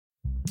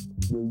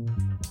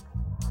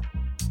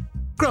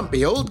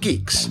Grumpy Old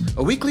Geeks,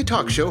 a weekly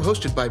talk show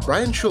hosted by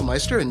Brian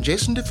Schulmeister and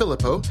Jason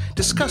DeFilippo,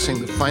 discussing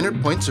the finer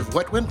points of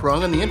what went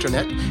wrong on the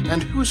internet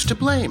and who's to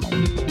blame.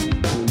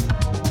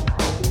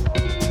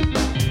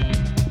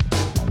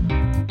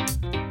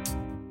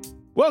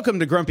 Welcome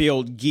to Grumpy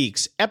Old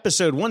Geeks,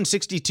 episode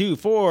 162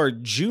 for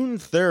June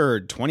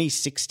 3rd,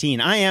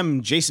 2016. I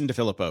am Jason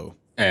DeFilippo.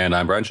 And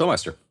I'm Brian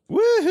Schulmeister.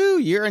 Woohoo,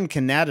 you're in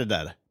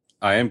Canada.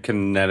 I am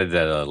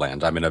Canada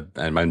land. I'm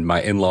in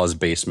my in-laws'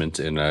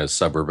 basement in a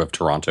suburb of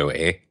Toronto,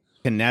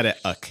 Canada,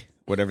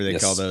 whatever they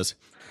call those.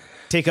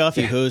 Take off,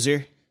 you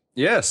hoser.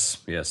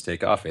 Yes,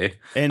 take off,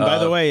 And by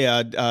the way,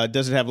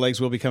 Does It Have Legs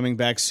will be coming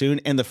back soon.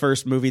 And the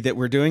first movie that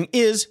we're doing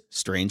is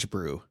Strange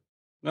Brew.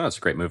 No, it's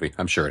a great movie.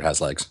 I'm sure it has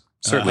legs.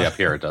 Certainly up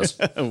here it does.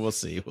 We'll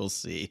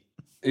see.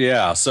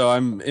 Yeah, so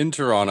I'm in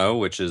Toronto,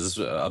 which is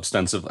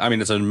ostensive. I mean,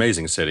 it's an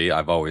amazing city.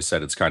 I've always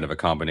said it's kind of a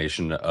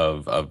combination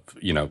of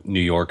New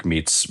York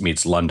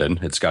meets London.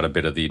 It's got a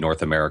bit of the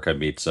North America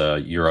meets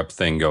Europe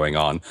thing going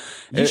on.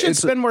 You should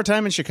spend more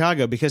time in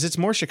Chicago because it's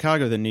more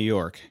Chicago than New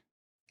York.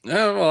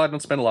 Well, I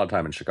don't spend a lot of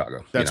time in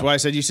Chicago. That's why I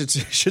said you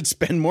should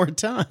spend more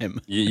time.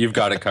 You've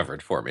got it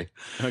covered for me.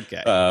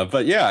 Okay.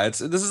 But yeah,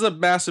 this is a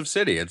massive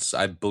city.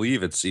 I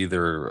believe it's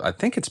I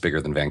think it's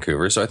bigger than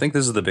Vancouver. So I think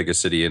this is the biggest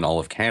city in all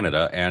of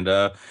Canada. And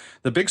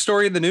the big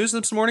story in the news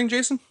this morning,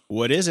 Jason?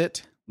 What is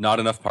it? Not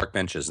enough park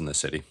benches in the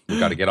city.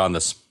 We've got to get on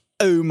this.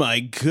 Oh my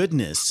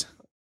goodness.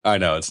 I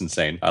know, it's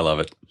insane. I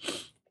love it.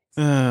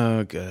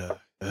 Oh God.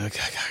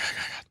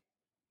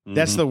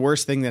 That's the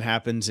worst thing that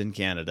happens in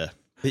Canada.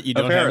 That you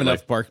don't have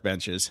enough park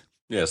benches.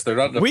 Yes, they're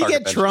not enough We park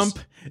get benches. Trump,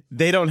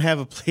 they don't have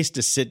a place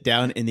to sit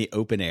down in the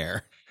open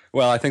air.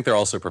 Well, I think they're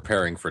also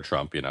preparing for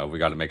Trump. We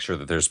got to make sure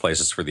that there's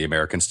places for the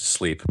Americans to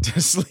sleep. To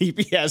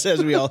sleep, yes,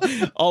 as we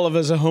all of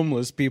us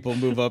homeless people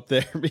move up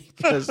there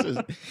because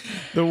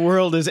the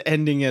world is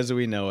ending as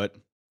we know it.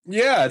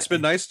 Yeah, it's been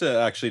nice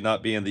to actually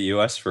not be in the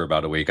U.S. for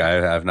about a week. I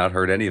have not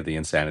heard any of the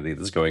insanity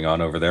that's going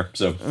on over there.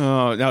 So,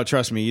 oh, no,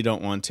 trust me, you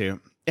don't want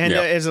to. And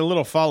as a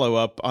little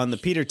follow-up on the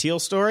Peter Thiel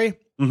story,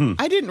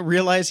 I didn't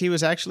realize he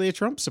was actually a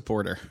Trump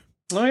supporter.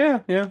 Oh, yeah.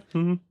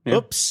 Mm-hmm. Yeah.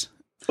 Oops.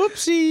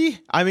 Oopsie.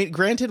 I mean,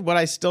 granted, what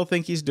I still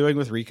think he's doing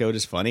with Recode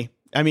is funny.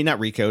 I mean, not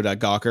Recode,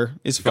 Gawker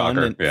is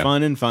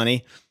fun and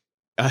funny.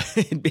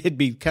 It'd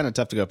be kind of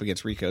tough to go up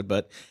against Recode,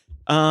 but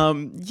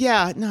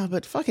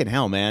but fucking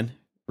hell, man.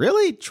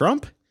 Really?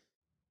 Trump?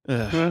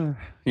 I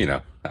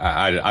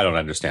don't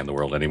understand the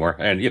world anymore.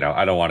 And,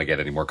 I don't want to get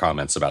any more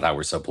comments about how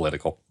we're so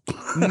political.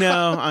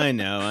 No, I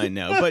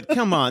know. But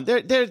come on,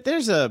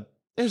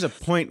 there's a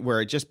point where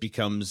it just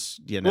becomes,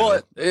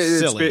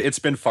 silly. It's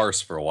been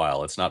farce for a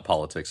while. It's not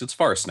politics. It's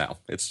farce now.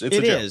 It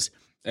is.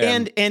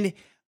 And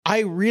I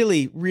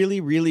really, really,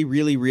 really,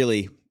 really,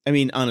 really, I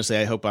mean, honestly,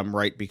 I hope I'm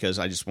right because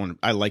I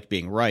like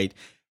being right.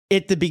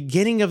 At the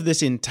beginning of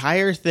this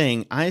entire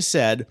thing, I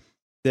said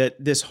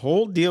that this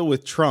whole deal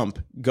with Trump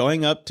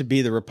going up to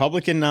be the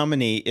Republican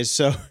nominee is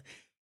so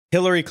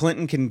Hillary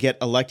Clinton can get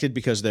elected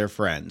because they're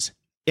friends.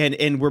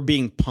 And we're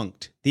being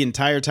punked. The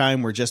entire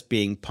time we're just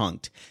being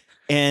punked.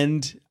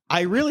 And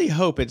I really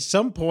hope at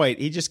some point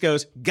he just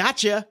goes,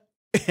 gotcha.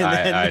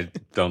 I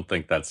don't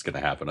think that's going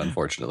to happen,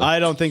 unfortunately. I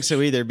don't think so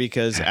either,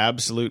 because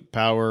absolute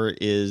power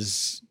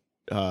is,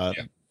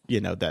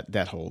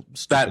 that whole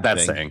that thing.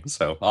 saying.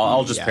 So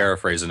I'll just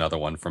paraphrase another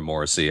one from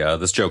Morrissey.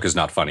 This joke is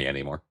not funny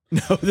anymore.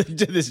 No,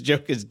 this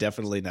joke is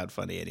definitely not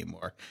funny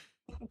anymore.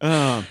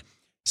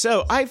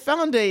 So I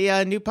found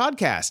a new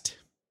podcast.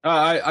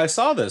 I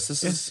saw this.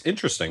 This is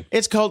interesting.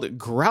 It's called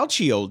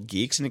Grouchy Old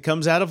Geeks, and it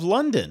comes out of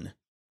London.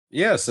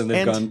 Yes, and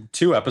they've gone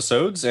 2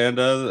 episodes, and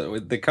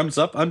it comes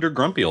up under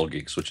Grumpy Old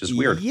Geeks, which is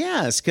weird.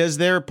 Yes, because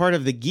they're part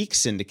of the Geek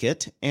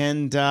Syndicate,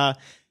 and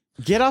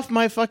get off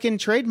my fucking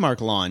trademark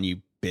lawn,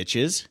 you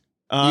bitches.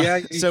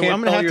 Can't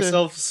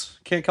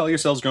call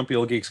yourselves Grumpy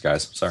Old Geeks,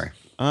 guys. Sorry.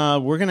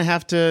 We're gonna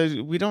have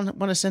to. We don't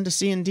want to send a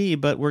C&D,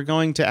 but we're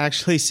going to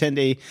actually send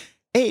a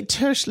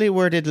tersely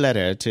worded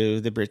letter to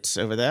the Brits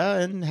over there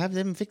and have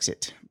them fix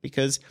it,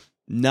 because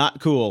not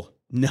cool.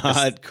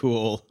 Not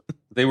cool.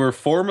 They were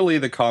formerly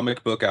the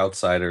Comic Book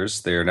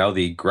Outsiders. They are now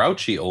the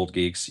Grouchy Old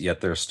Geeks,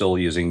 yet they're still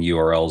using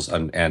URLs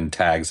and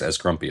tags as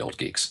Grumpy Old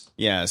Geeks.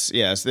 Yes.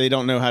 They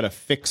don't know how to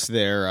fix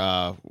their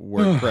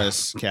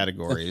WordPress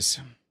categories.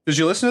 Did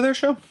you listen to their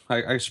show?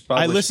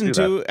 I listened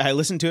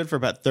to it for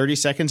about 30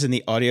 seconds, and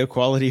the audio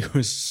quality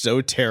was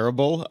so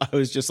terrible. I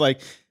was just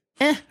like,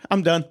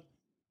 I'm done.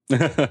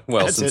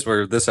 Well, since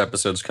this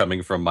episode's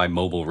coming from my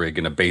mobile rig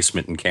in a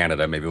basement in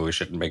Canada, maybe we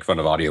shouldn't make fun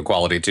of audio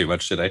quality too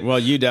much today. Well,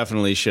 you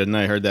definitely shouldn't.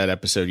 I heard that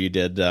episode you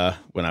did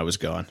when I was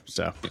gone,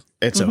 so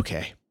it's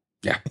okay.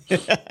 Yeah.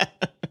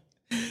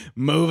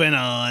 Moving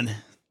on.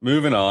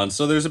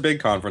 So there's a big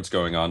conference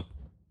going on.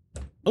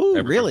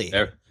 Oh, really?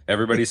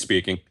 Everybody's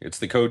speaking. It's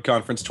the Code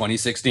Conference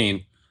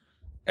 2016.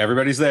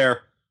 Everybody's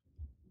there.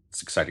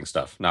 It's exciting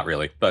stuff. Not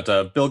really.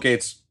 But Bill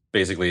Gates,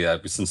 basically,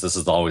 since this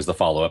is always the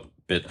follow-up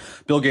bit,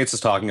 Bill Gates is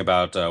talking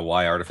about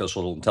why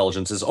artificial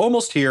intelligence is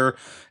almost here,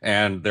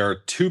 and there are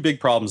 2 big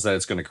problems that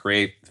it's going to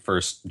create.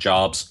 First,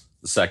 jobs.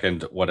 The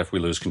second, what if we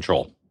lose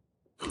control?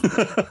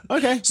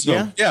 Okay.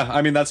 So yeah,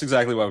 I mean that's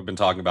exactly what we've been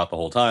talking about the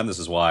whole time. This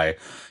is why,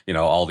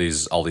 all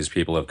these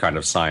people have kind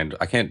of signed.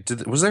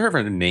 Was there ever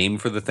a name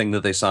for the thing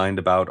that they signed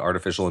about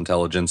artificial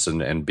intelligence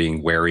and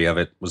being wary of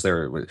it?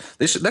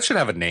 That should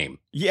have a name.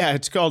 Yeah,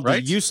 it's called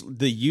right?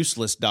 the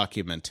useless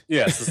document.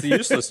 Yes, it's the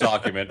useless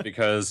document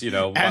because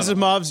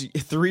Asimov's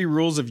 3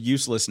 rules of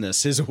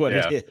uselessness is what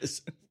it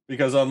is.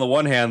 Because on the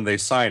one hand, they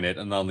sign it,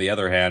 and on the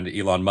other hand,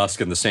 Elon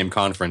Musk in the same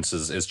conference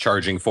is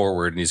charging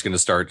forward, and he's going to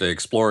start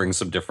exploring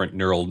some different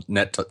neural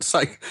net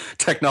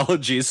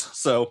technologies.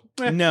 So,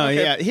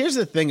 here's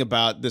the thing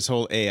about this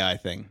whole AI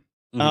thing.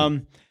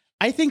 Mm-hmm.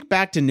 I think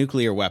back to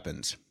nuclear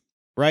weapons,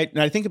 right?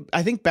 And I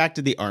think back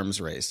to the arms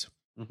race.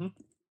 Mm-hmm.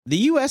 The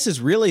U.S. is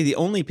really the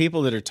only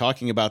people that are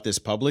talking about this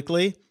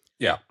publicly.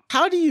 Yeah.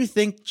 How do you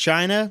think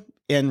China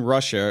and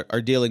Russia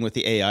are dealing with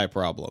the AI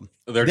problem?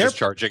 They're just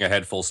charging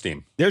ahead full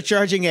steam. They're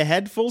charging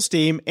ahead full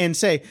steam and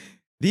say,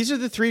 these are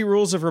the 3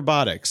 rules of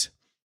robotics.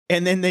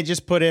 And then they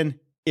just put in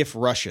if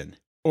Russian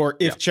or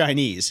if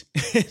Chinese.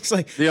 It's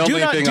like, do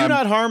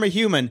not harm a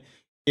human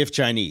if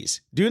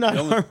Chinese. Do not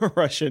harm a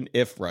Russian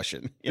if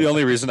Russian. The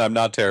only reason I'm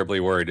not terribly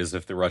worried is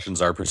if the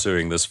Russians are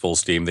pursuing this full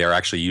steam, they are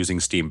actually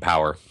using steam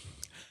power.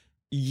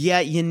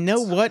 Yeah, you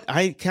know what?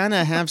 I kind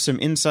of have some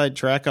inside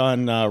track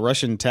on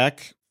Russian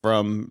tech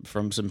from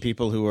some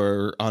people who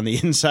are on the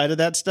inside of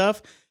that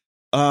stuff.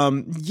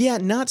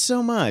 Not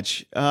so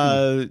much.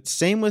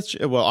 Same with,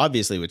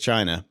 obviously with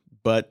China,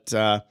 but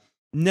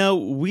no,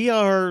 we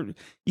are,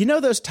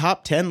 those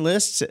top 10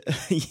 lists.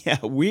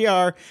 Yeah, we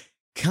are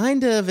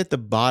kind of at the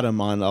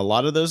bottom on a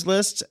lot of those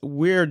lists.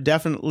 We're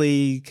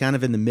definitely kind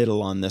of in the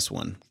middle on this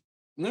one.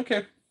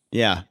 Okay.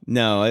 Yeah,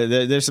 no,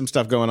 there's some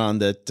stuff going on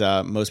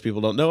that most people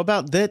don't know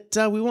about that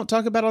we won't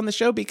talk about on the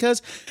show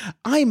because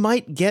I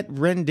might get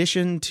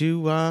rendition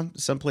to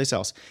someplace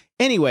else.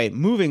 Anyway,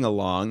 moving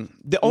along,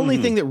 the only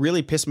thing that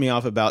really pissed me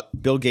off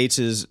about Bill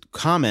Gates's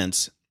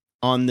comments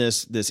on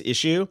this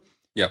issue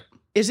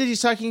is that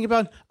he's talking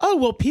about,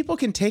 people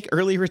can take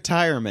early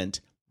retirement,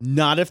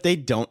 not if they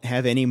don't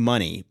have any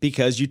money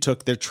because you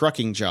took their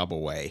trucking job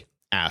away,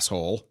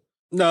 asshole.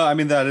 No, I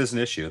mean, that is an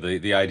issue.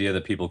 The idea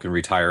that people can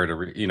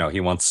retire he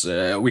wants,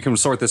 we can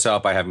sort this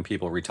out by having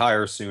people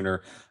retire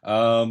sooner.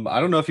 I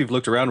don't know if you've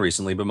looked around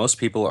recently, but most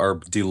people are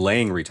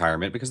delaying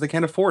retirement because they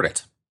can't afford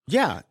it.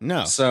 Yeah,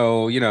 no.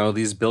 So,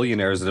 these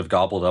billionaires that have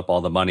gobbled up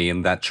all the money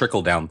and that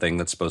trickle down thing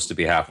that's supposed to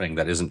be happening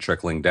that isn't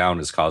trickling down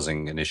is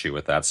causing an issue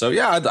with that. So,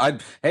 yeah,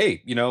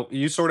 hey,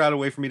 you sort out a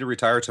way for me to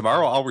retire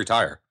tomorrow, I'll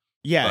retire.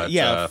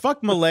 Yeah,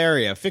 fuck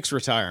malaria, fix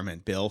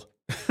retirement, Bill.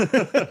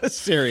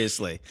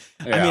 Seriously.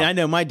 Yeah. I mean, I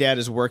know my dad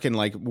is working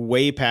like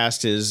way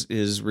past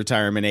his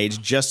retirement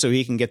age just so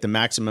he can get the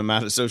maximum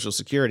amount of Social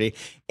Security.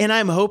 And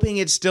I'm hoping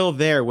it's still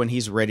there when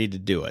he's ready to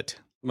do it.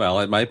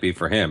 Well, it might be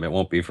for him. It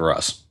won't be for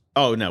us.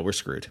 Oh, no, we're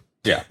screwed.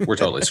 Yeah, we're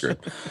totally screwed.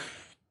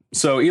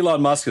 So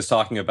Elon Musk is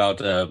talking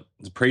about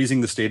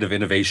praising the state of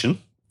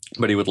innovation,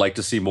 but he would like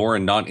to see more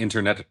in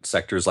non-internet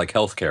sectors like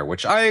healthcare,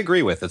 which I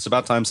agree with. It's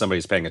about time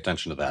somebody's paying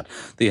attention to that.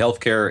 The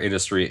healthcare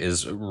industry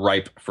is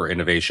ripe for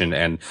innovation,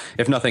 and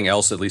if nothing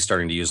else, at least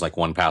starting to use like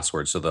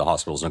 1Password so the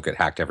hospitals don't get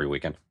hacked every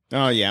weekend.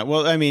 Oh, yeah.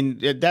 Well, I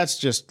mean, that's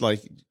just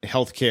like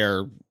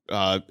healthcare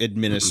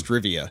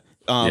administrivia.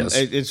 Yes.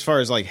 As far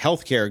as like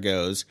healthcare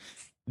goes,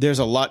 there's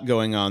a lot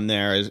going on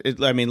there.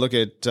 Look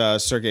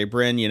at Sergey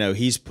Brin.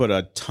 He's put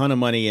a ton of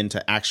money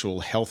into actual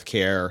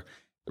healthcare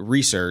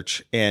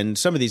research, and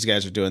some of these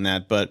guys are doing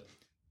that. But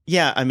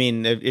yeah, I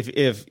mean,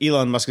 if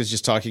Elon Musk is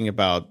just talking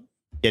about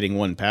getting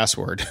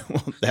 1Password,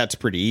 well, that's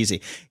pretty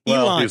easy.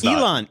 Well,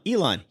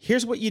 Elon,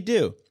 here's what you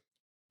do.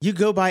 You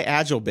go buy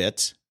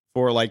AgileBits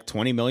for like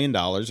 $20 million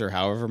or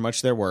however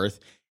much they're worth,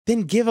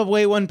 then give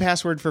away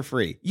 1Password for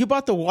free. You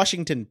bought the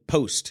Washington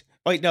Post.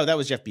 Oh, wait, no, that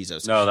was Jeff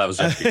Bezos. No, that was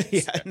Jeff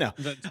Bezos. No.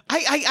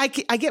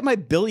 I get my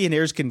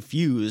billionaires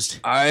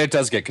confused. It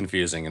does get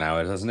confusing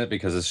now, doesn't it?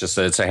 Because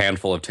it's a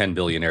handful of 10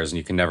 billionaires and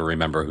you can never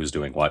remember who's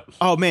doing what.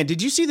 Oh, man,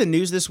 did you see the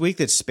news this week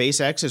that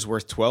SpaceX is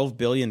worth $12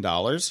 billion?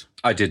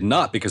 I did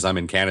not, because I'm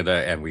in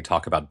Canada and we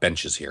talk about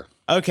benches here.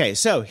 Okay,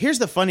 so here's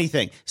the funny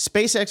thing.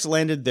 SpaceX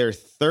landed their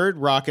 3rd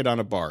rocket on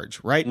a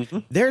barge, right?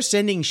 Mm-hmm. They're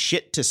sending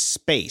shit to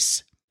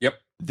space. Yep.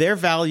 They're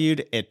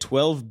valued at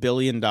 $12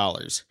 billion.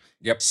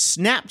 Yep.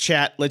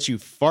 Snapchat lets you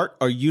fart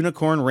a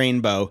unicorn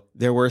rainbow.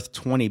 They're worth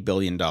 $20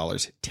 billion.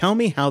 Tell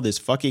me how this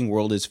fucking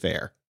world is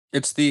fair.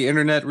 It's the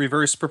internet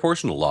reverse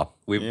proportional law.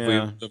 We've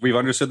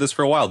understood this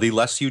for a while. The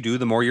less you do,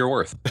 the more you're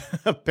worth.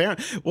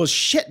 Apparently. Well,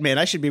 shit, man.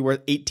 I should be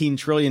worth $18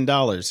 trillion.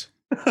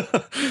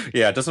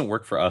 Yeah, it doesn't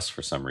work for us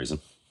for some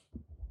reason.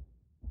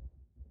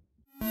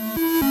 In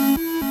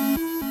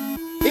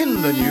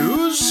the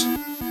news...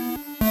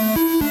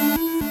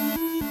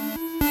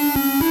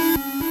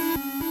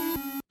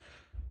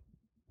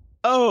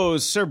 Oh,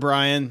 Sir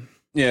Brian.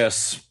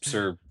 Yes,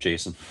 Sir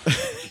Jason.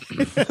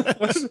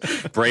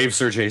 Brave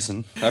Sir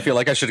Jason. I feel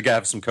like I should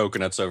have some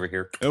coconuts over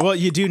here. Well,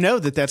 you do know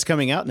that that's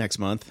coming out next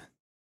month.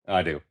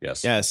 I do.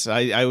 Yes. Yes,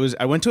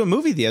 I went to a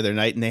movie the other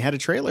night and they had a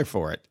trailer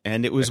for it,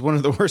 and it was one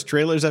of the worst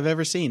trailers I've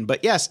ever seen.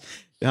 But yes,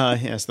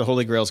 the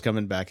Holy Grail's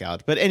coming back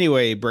out. But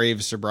anyway,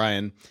 brave Sir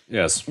Brian.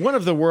 Yes. One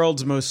of the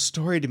world's most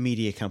storied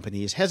media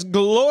companies has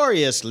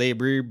gloriously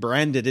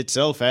rebranded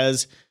itself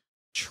as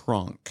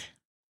Tronk.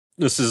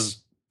 This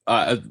is,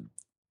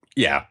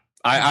 yeah.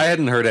 I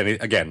hadn't heard any.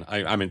 Again,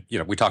 I mean,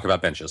 we talk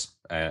about benches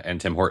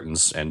and Tim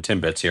Hortons and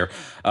Timbits here.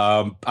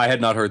 I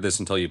had not heard this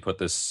until you put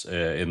this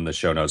in the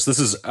show notes. This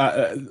is,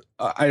 I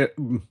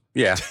don't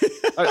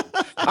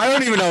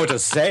even know what to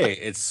say.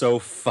 It's so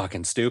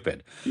fucking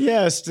stupid.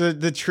 Yes,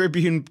 the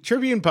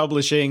Tribune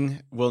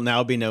Publishing will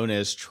now be known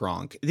as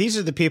Tronk. These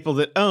are the people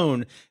that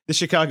own the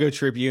Chicago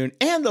Tribune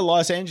and the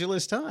Los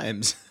Angeles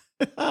Times.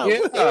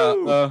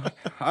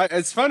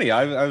 It's funny.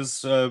 I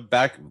was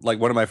back, like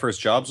one of my first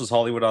jobs was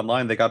Hollywood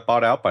Online. They got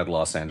bought out by the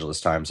Los Angeles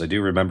Times. I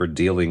do remember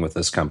dealing with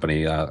this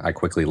company. I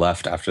quickly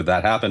left after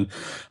that happened.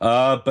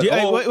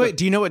 Wait,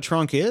 do you know what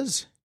Tronk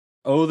is?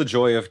 Oh, the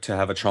joy to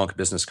have a Tronk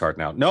business card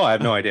now. No, I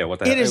have no idea what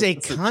that is. It is a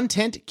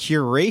content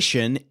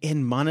curation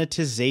and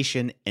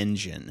monetization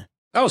engine.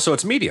 Oh, so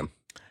it's Medium.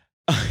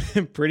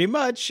 Pretty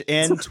much,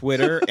 and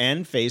Twitter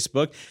and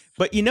Facebook.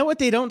 But you know what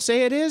they don't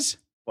say it is?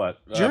 What?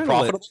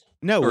 Profitable?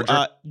 No,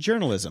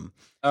 journalism.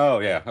 Oh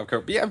yeah, of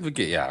course.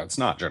 Yeah, it's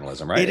not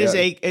journalism, right? It is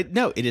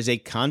it is a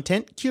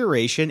content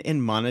curation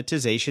and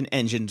monetization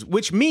engine,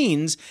 which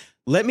means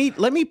let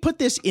me put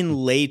this in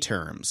lay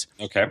terms.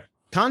 Okay.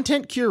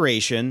 Content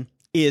curation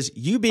is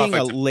you being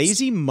a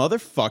lazy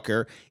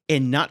motherfucker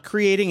and not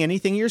creating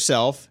anything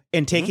yourself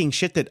and taking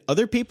shit that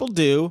other people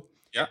do,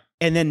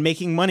 and then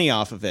making money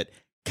off of it,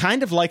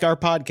 kind of like our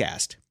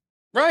podcast,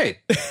 right?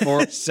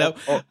 Or except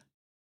for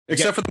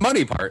the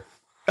money part.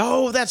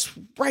 Oh, that's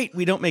right.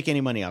 We don't make any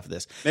money off of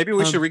this. Maybe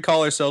we should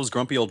recall ourselves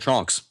Grumpy Old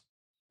Tronks.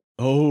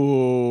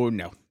 Oh,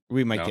 no.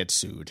 We might get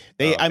sued.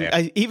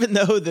 Even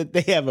though that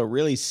they have a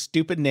really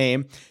stupid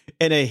name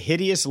and a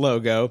hideous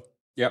logo.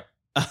 Yep.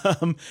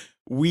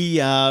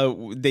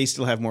 They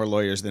still have more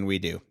lawyers than we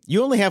do.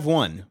 You only have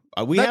one.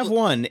 We have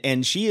one,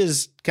 and she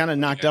is kind of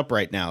knocked up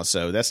right now,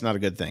 so that's not a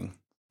good thing.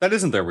 That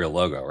isn't their real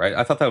logo, right?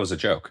 I thought that was a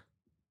joke.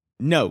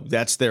 No,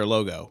 that's their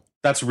logo.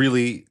 That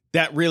really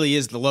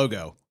is the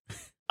logo.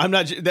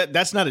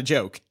 That's not a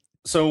joke.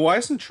 So why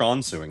isn't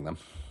Tron suing them?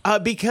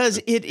 Because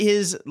it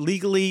is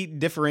legally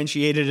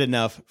differentiated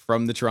enough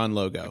from the Tron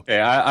logo. Okay,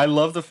 I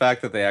love the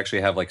fact that they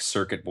actually have like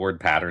circuit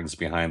board patterns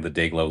behind the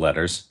Dayglow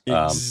letters.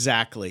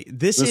 Exactly.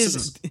 This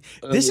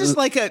is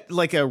like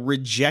a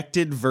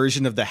rejected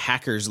version of the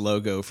Hackers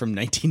logo from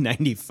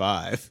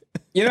 1995.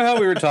 You know how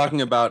we were talking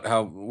about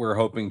how we're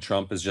hoping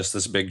Trump is just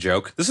this big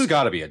joke? This has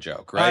got to be a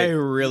joke, right? I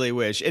really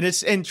wish. And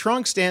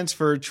Tronk stands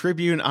for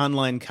Tribune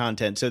Online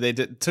Content. So they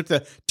took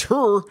the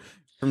tour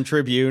from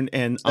Tribune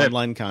and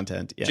online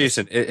content. Yes.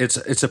 Jason,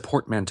 it's a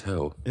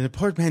portmanteau. A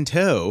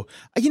portmanteau.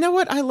 You know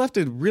what? I left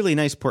a really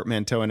nice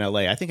portmanteau in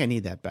LA. I think I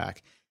need that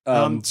back.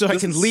 So I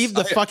can leave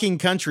the fucking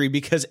country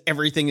because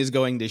everything is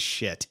going to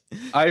shit.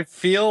 I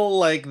feel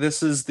like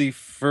this is the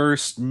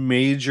first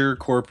major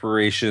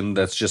corporation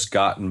that's just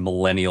gotten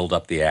millennialed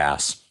up the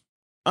ass.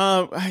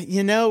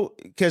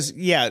 Because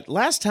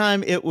last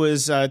time it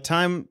was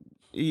Time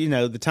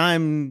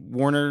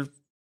Warner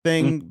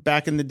thing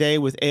back in the day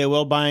with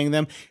AOL buying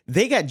them.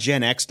 They got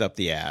Gen X'd up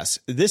the ass.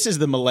 This is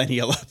the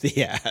millennial up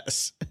the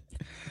ass.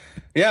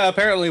 Yeah,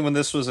 apparently when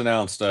this was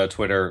announced,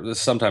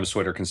 sometimes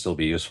Twitter can still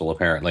be useful,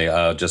 apparently.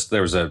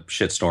 There was a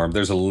shitstorm.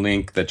 There's a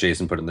link that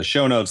Jason put in the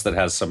show notes that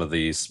has some of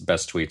these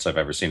best tweets I've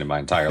ever seen in my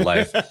entire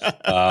life.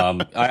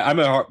 I'm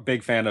a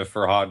big fan of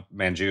Farhad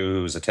Manjoo,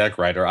 who's a tech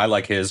writer. I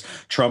like his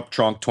Tronk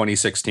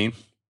 2016.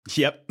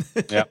 Yep.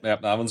 Yep,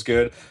 that one's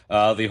good.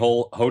 The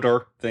whole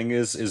Hodor thing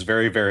is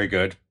very, very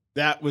good.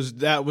 That was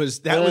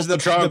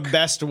the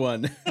best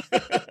one.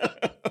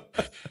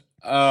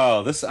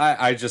 Oh,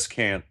 I just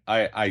can't.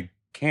 I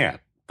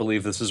can't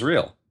believe this is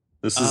real.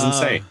 This is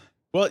insane.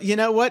 Well, you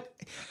know what?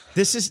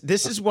 This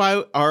is why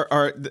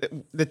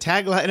the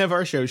tagline of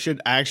our show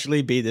should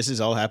actually be "This has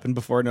all happened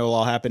before, and it'll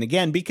all happen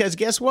again." Because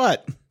guess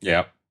what?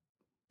 Yeah.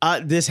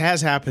 This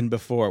has happened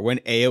before. When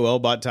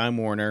AOL bought Time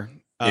Warner,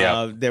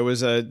 there was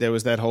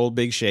that whole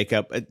big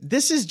shakeup.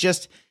 This is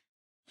just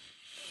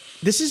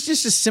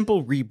a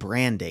simple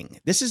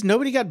rebranding.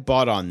 Nobody got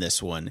bought on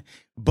this one,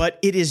 but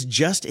it is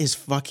just as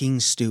fucking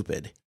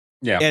stupid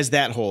as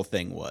that whole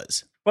thing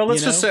was. Well,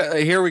 let's just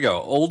say, here we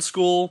go. Old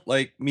school,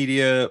 like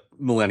media,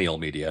 millennial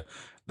media.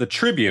 The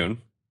Tribune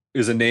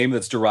is a name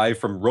that's derived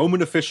from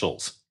Roman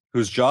officials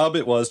whose job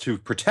it was to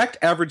protect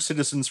average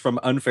citizens from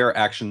unfair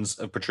actions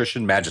of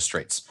patrician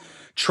magistrates.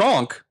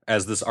 Tronk,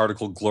 as this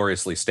article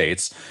gloriously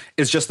states,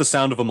 is just the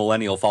sound of a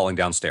millennial falling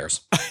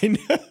downstairs. I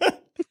know.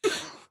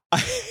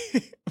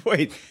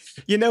 Wait,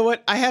 you know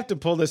what? I have to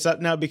pull this up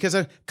now because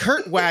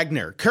Kurt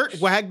Wagner. Kurt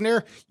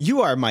Wagner,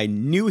 you are my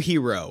new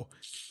hero.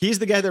 He's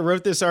the guy that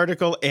wrote this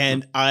article,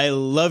 and I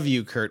love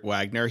you, Kurt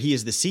Wagner. He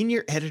is the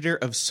senior editor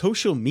of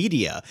social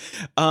media,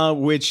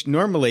 which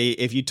normally,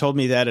 if you told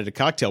me that at a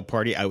cocktail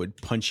party, I would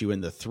punch you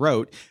in the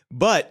throat.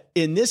 But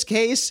in this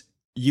case,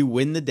 you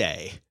win the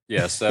day.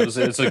 Yes,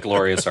 it's a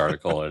glorious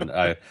article,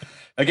 and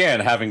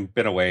again, having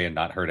been away and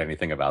not heard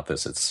anything about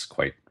this, it's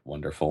quite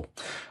wonderful.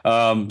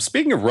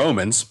 Speaking of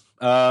Romans,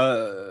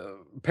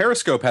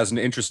 Periscope has an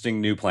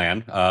interesting new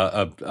plan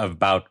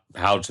about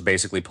how to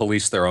basically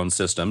police their own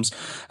systems.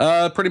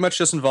 Pretty much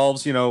just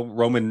involves,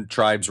 Roman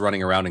tribes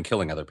running around and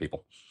killing other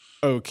people.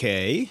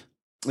 Okay.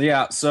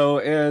 Yeah,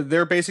 so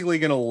they're basically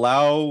going to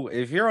allow,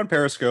 if you're on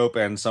Periscope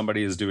and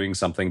somebody is doing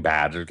something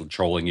bad or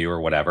trolling you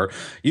or whatever,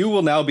 you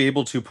will now be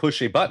able to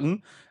push a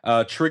button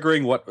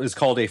triggering what is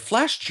called a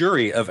flash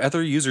jury of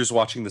other users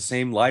watching the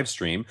same live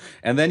stream,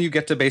 and then you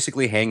get to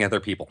basically hang other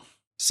people.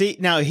 See,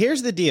 now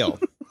here's the deal.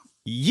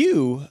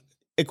 You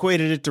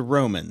equated it to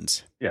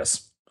Romans.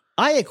 Yes.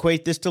 I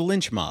equate this to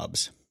lynch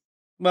mobs.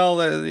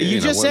 Well,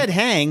 you just said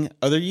hang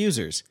other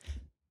users.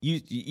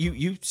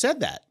 You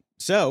said that.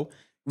 So...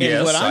 And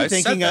yes, what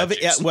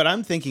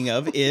I'm thinking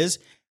of is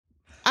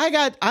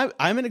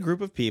I'm in a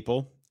group of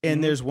people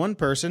and there's one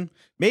person,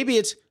 maybe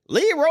it's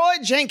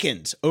Leroy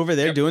Jenkins over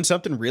there doing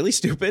something really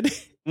stupid.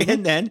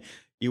 And then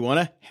you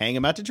want to hang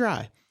him out to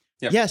dry.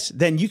 Yep. Yes.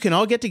 Then you can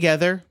all get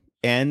together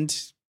and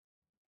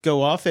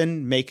go off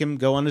and make him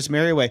go on his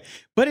merry way.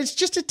 But it's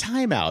just a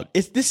timeout.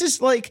 This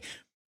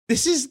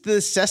is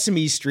the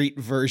Sesame Street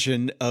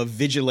version of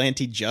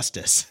vigilante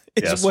justice.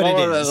 It's what it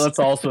is. Let's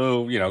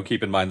also,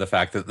 keep in mind the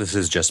fact that this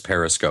is just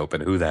Periscope,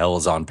 and who the hell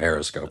is on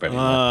Periscope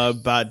anymore?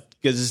 About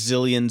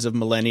gazillions of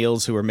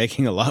millennials who are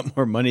making a lot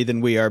more money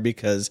than we are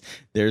because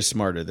they're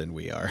smarter than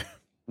we are.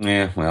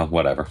 Yeah, well,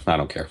 whatever. I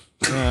don't care.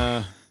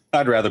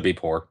 I'd rather be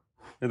poor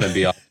than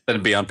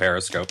be on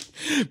Periscope.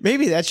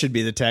 Maybe that should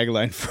be the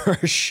tagline for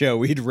our show.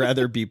 We'd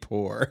rather be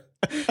poor.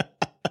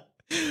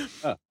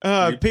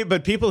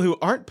 But people who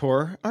aren't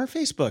poor are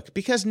Facebook,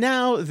 because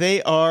now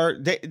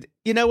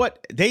you know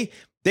what?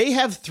 They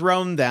have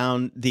thrown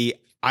down the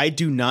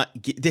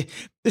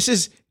this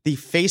is the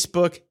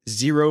Facebook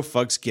zero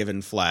fucks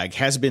given flag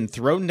has been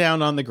thrown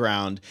down on the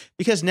ground,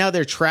 because now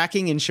they're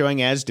tracking and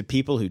showing ads to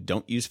people who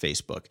don't use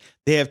Facebook.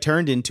 They have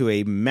turned into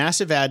a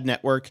massive ad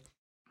network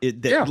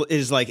that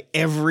is like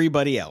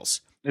everybody else.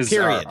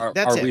 Period.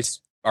 That's it.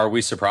 Are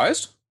we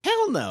surprised?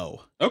 Hell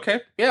no.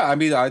 Okay. Yeah, I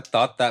mean, I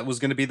thought that was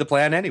going to be the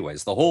plan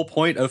anyways. The whole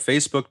point of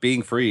Facebook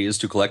being free is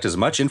to collect as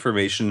much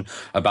information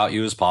about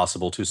you as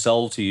possible to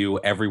sell to you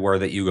everywhere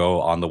that you go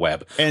on the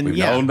web. And we've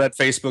known that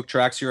Facebook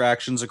tracks your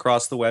actions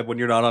across the web when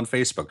you're not on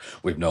Facebook.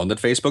 We've known that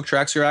Facebook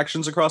tracks your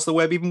actions across the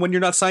web even when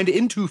you're not signed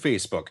into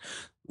Facebook.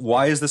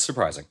 Why is this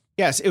surprising?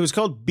 Yes, it was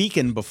called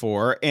Beacon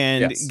before,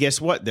 and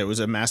guess what? There was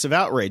a massive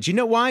outrage. You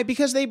know why?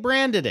 Because they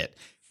branded it.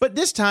 But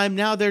this time,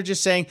 now they're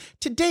just saying,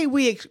 today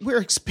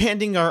we're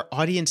expanding our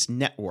audience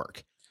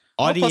network.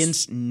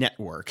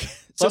 Network.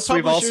 Plus,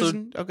 we've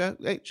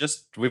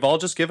all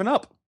just given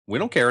up. We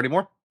don't care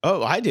anymore.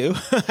 Oh, I do.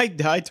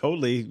 I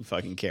totally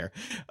fucking care.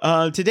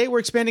 Today, we're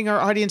expanding our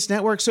audience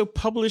network so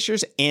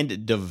publishers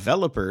and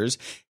developers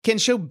can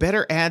show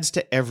better ads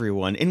to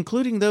everyone,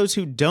 including those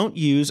who don't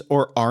use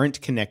or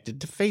aren't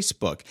connected to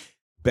Facebook.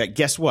 But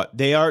guess what?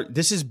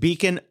 This is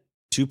Beacon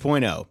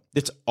 2.0.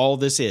 That's all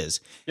this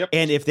is. Yep.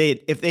 And if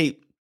they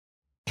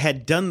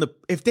had done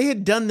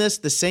this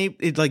the same,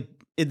 like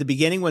in the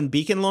beginning when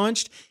Beacon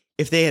launched,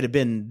 if they had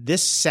been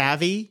this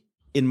savvy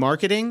in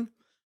marketing,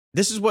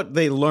 this is what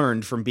they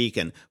learned from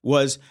Beacon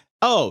was,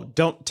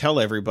 don't tell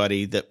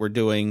everybody that we're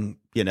doing,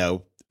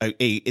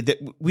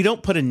 that we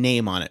don't put a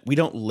name on it. We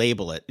don't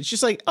label it. It's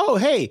just like,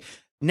 hey,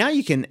 now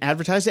you can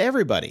advertise to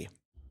everybody.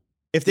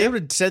 If they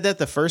would have said that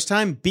the first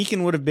time,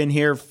 Beacon would have been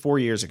here 4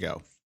 years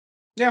ago.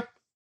 Yeah.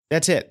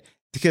 That's it.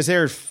 Because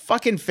there are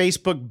fucking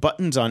Facebook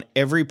buttons on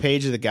every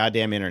page of the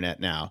goddamn internet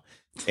now.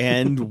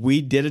 And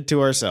we did it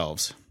to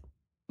ourselves.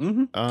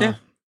 Mm-hmm.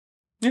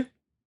 Yeah.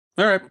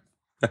 All right.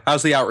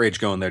 How's the outrage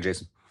going there,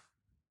 Jason?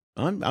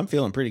 I'm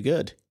feeling pretty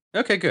good.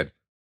 Okay, good.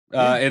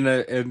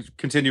 And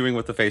continuing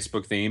with the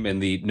Facebook theme in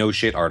the No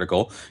Shit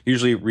article,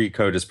 usually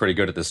Recode is pretty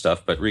good at this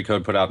stuff, but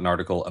Recode put out an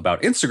article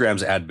about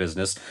Instagram's ad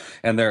business,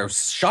 and they're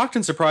shocked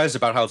and surprised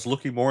about how it's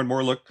looking more and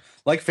more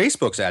like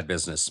Facebook's ad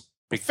business.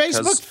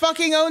 Facebook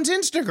fucking owns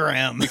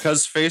Instagram.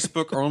 Because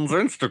Facebook owns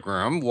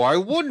Instagram, why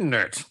wouldn't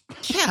it?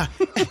 Yeah.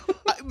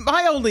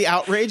 My only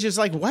outrage is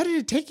like, why did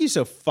it take you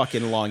so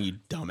fucking long, you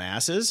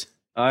dumbasses?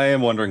 I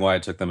am wondering why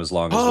it took them as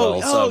long as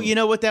well. You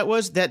know what that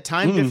was? That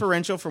time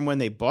differential from when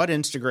they bought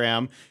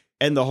Instagram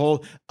and the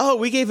whole,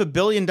 we gave $1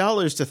 billion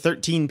to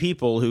 13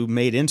 people who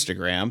made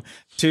Instagram,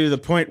 to the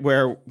point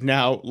where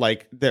now,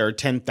 like, there are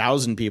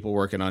 10,000 people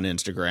working on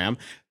Instagram.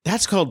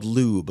 That's called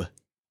lube.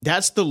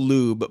 That's the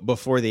lube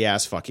before the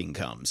ass fucking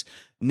comes.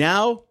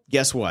 Now,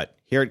 guess what?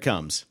 Here it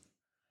comes.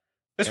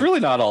 It's really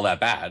not all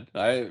that bad.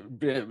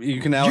 You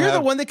can now. You're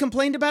the one that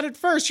complained about it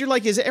first. You're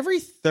like, is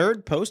every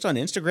third post on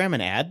Instagram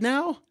an ad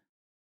now?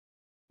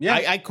 Yeah,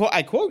 I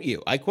quote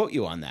you. I quote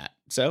you on that.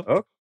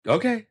 So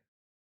okay,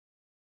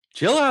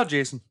 chill out,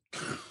 Jason.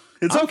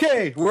 It's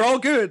okay. We're all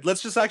good.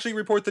 Let's just actually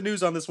report the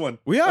news on this one.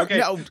 We are. Okay.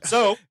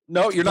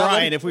 No, you're not.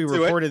 Brian, if we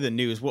reported the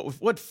news,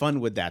 what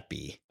fun would that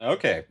be?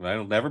 Okay.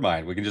 Well, never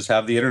mind. We can just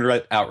have the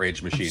internet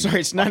outrage machine. I'm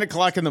sorry, it's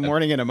 9:00 in the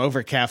morning and I'm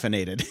over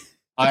caffeinated.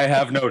 I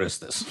have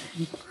noticed this.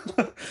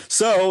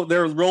 So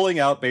they're rolling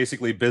out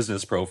basically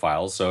business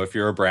profiles. So if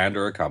you're a brand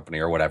or a company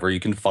or whatever, you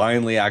can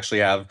finally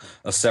actually have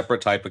a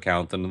separate type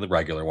account than the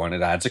regular one.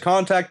 It adds a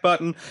contact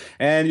button,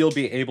 and you'll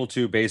be able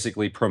to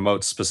basically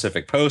promote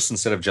specific posts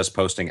instead of just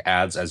posting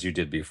ads as you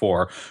did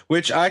before,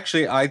 which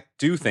actually I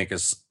do think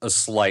is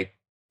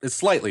it's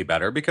slightly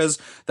better because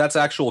that's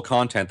actual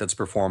content that's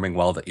performing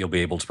well that you'll be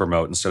able to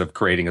promote instead of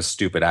creating a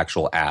stupid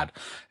actual ad.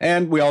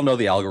 And we all know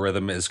the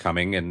algorithm is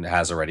coming and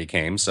has already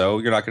came, so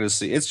you're not going to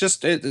see. It's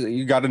just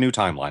you got a new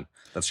timeline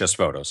that's just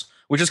photos,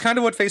 which is kind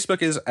of what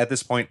Facebook is at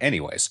this point,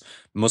 anyways.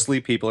 Mostly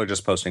people are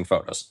just posting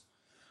photos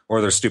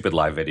or their stupid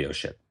live video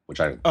shit, which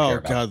I don't care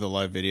about. God, the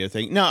live video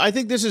thing. No, I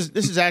think this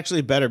is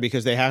actually better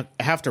because they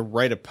have to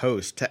write a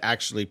post to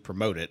actually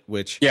promote it.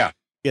 Which I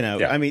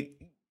mean.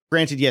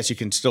 Granted, yes, you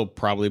can still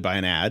probably buy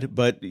an ad,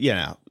 but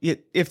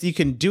if you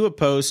can do a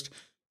post,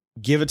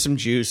 give it some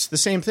juice. The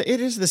same thing. It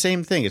is the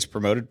same thing. It's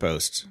promoted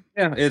posts.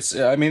 Yeah,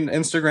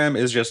 Instagram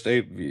is just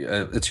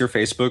it's your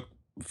Facebook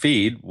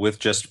feed with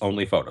just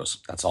only photos.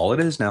 That's all it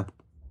is now.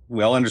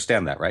 We all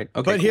understand that, right?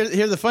 Okay. But cool.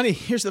 here's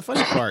the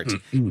funny part.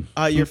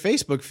 Your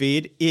Facebook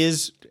feed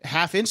is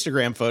half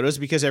Instagram photos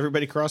because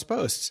everybody cross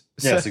posts.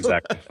 Yes,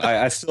 exactly.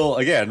 I still,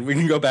 again, we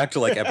can go back to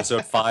like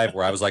episode 5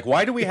 where I was like,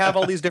 why do we have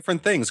all these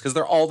different things? Because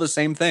they're all the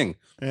same thing.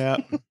 Yeah.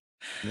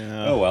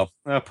 No. Oh,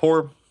 well.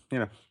 Poor,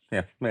 yeah.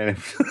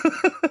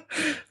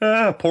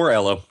 Poor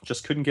Ello.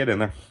 Just couldn't get in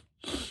there.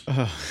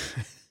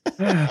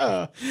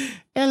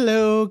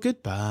 Hello,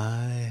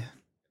 goodbye.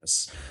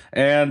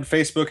 And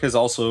Facebook has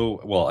also,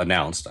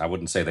 announced, I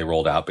wouldn't say they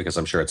rolled out because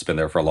I'm sure it's been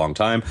there for a long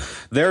time,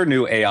 their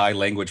new AI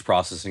language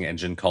processing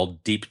engine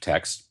called Deep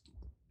Text,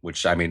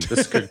 which,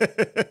 this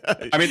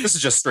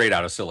is just straight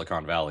out of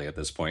Silicon Valley at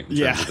this point. In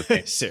terms of the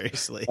thing.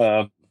 Seriously.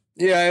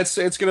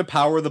 It's going to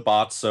power the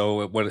bots,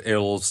 so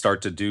it'll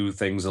start to do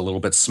things a little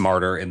bit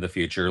smarter in the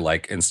future.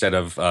 Like instead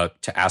of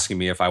to asking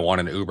me if I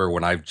want an Uber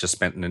when I've just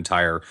spent an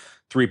entire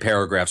 3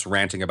 paragraphs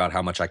ranting about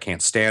how much I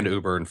can't stand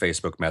Uber and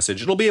Facebook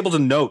message, it'll be able to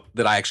note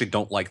that I actually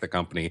don't like the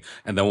company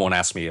and then won't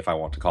ask me if I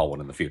want to call one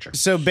in the future.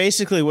 So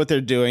basically what they're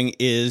doing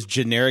is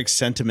generic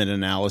sentiment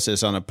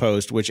analysis on a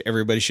post, which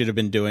everybody should have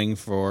been doing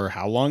for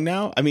how long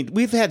now? I mean,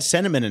 we've had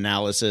sentiment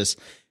analysis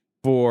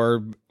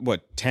for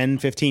 10,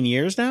 15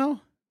 years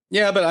now?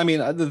 Yeah, but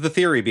the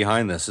theory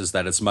behind this is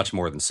that it's much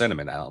more than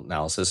sentiment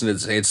analysis, and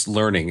it's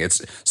learning,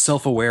 it's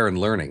self-aware and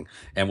learning,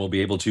 and will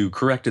be able to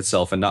correct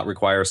itself and not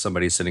require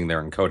somebody sitting there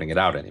and coding it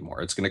out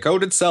anymore. It's going to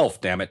code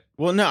itself, damn it.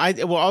 Well, no, I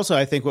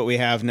think what we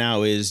have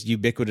now is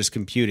ubiquitous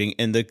computing,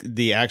 and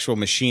the actual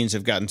machines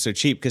have gotten so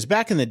cheap. Because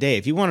back in the day,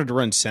 if you wanted to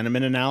run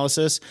sentiment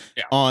analysis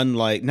on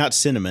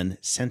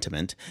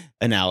sentiment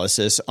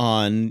analysis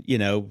on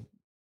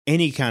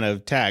any kind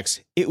of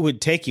text, it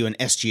would take you an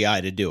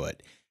SGI to do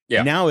it.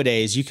 Yeah.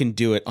 Nowadays, you can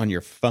do it on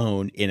your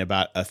phone in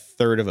about a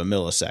third of a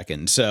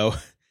millisecond. So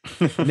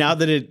now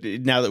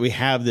that we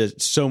have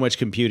so much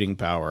computing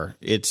power,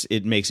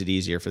 it makes it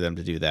easier for them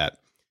to do that.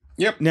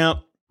 Yep.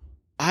 Now,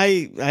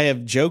 I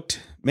have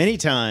joked many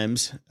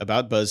times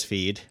about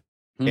BuzzFeed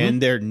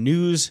and their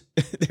news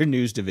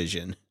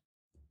division.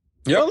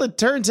 Yep. Well, it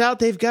turns out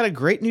they've got a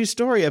great news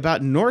story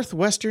about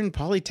Northwestern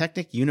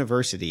Polytechnic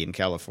University in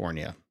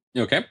California.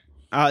 Okay.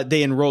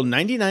 They enrolled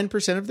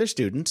 99% of their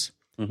students.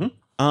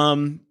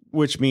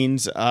 Which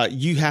means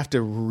you have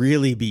to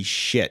really be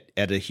shit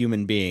at a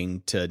human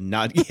being to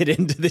not get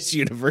into this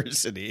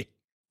university.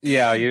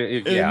 Yeah,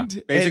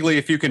 basically,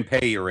 if you can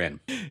pay, you're in.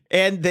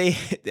 And they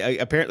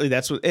apparently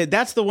that's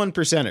the 1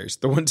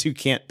 percenters, the ones who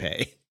can't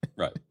pay.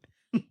 Right.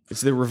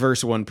 It's the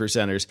reverse 1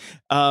 percenters.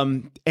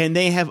 And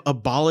they have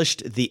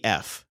abolished the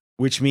F,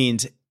 which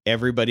means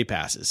everybody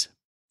passes.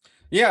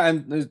 Yeah,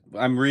 and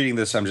I'm reading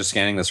this. I'm just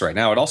scanning this right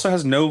now. It also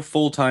has no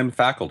full-time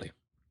faculty.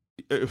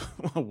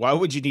 Why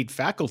would you need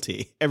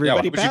faculty?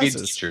 Everybody passes. You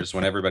need teachers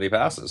when everybody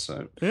passes.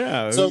 So.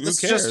 Yeah. So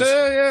this is just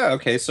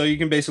okay. So you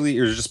can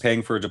you're just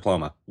paying for a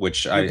diploma, you're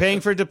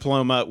paying for a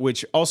diploma,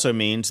 which also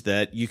means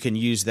that you can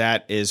use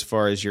that as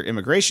far as your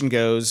immigration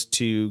goes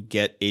to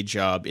get a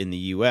job in the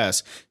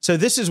U.S. So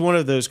this is one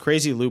of those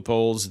crazy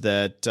loopholes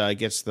that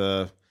gets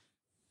the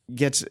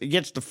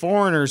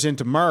foreigners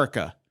into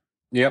America.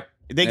 Yep.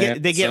 They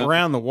get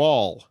around the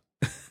wall.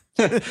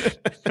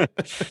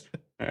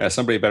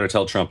 Somebody better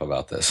tell Trump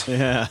about this.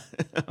 Yeah,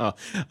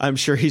 I'm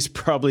sure he's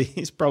probably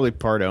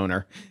part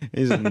owner.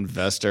 He's an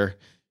investor.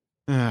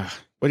 What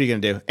are you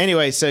gonna do?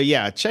 Anyway, so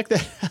yeah, check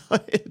that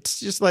out. It's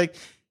just like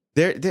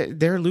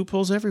there are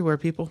loopholes everywhere,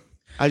 people.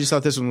 I just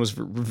thought this one was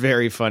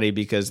very funny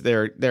because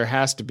there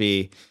has to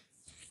be,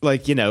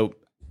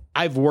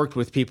 I've worked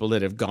with people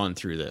that have gone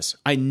through this.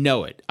 I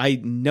know it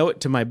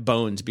to my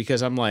bones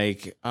because I'm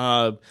like,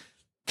 can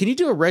you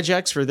do a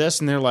regex for this?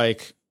 And they're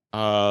like,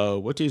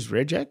 what is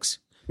regex?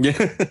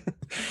 Yeah.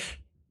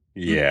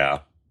 Yeah.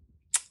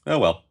 Oh,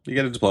 well, you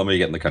get a diploma, you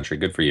get in the country.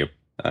 Good for you.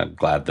 I'm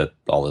glad that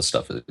all this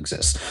stuff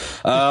exists.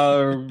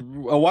 A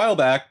while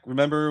back,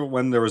 remember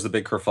when there was the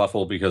big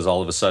kerfuffle because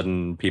all of a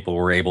sudden people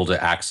were able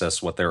to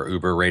access what their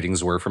Uber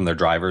ratings were from their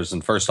drivers?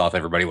 And first off,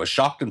 everybody was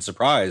shocked and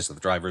surprised that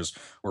the drivers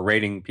were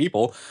rating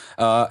people.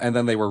 And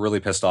then they were really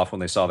pissed off when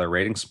they saw their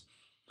ratings.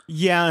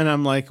 Yeah, and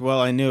I'm like,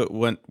 well, I knew it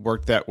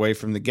worked that way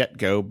from the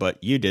get-go,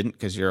 but you didn't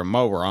because you're a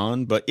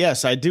moron. But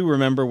yes, I do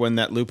remember when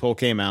that loophole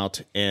came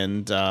out,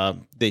 and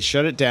they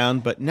shut it down.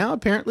 But now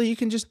apparently you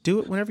can just do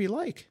it whenever you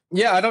like.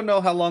 Yeah, I don't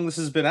know how long this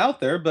has been out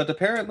there, but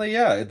apparently,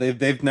 yeah,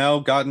 they've now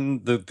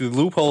gotten the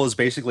loophole is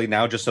basically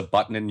now just a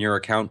button in your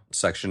account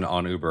section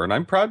on Uber. And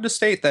I'm proud to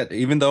state that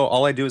even though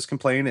all I do is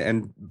complain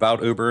and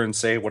about Uber and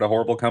say what a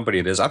horrible company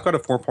it is, I've got a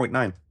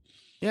 4.9.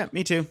 Yeah,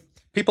 me too.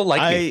 People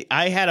like me.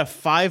 I had a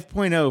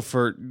 5.0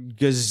 for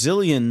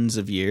gazillions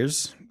of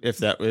years, if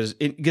that was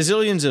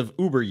gazillions of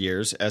Uber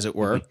years, as it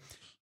were.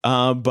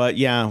 But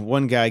yeah,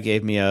 one guy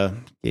gave me a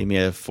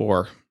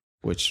 4,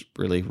 which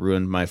really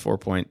ruined my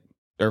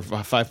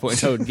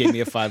 5.0 and gave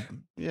me a 5.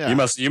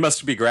 Yeah, you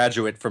must be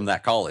graduate from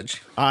that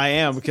college. I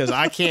am, because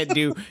I can't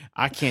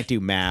do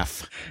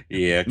math.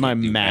 Yeah, my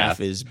math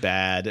is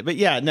bad. But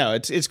yeah, no,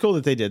 it's cool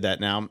that they did that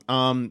now.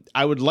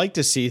 I would like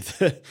to see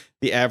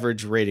the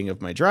average rating of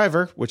my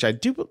driver, which I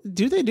do.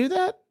 Do they do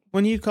that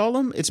when you call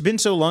them? It's been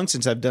so long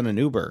since I've done an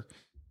Uber.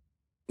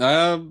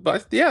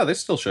 But yeah, they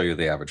still show you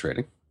the average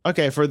rating.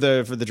 Okay, for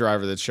the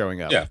driver that's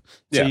showing up. Yeah.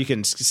 So you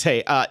can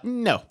say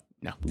no.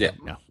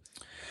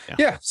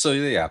 Yeah.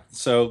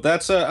 So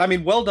that's I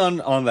mean, well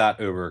done on that,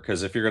 Uber,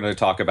 because if you're going to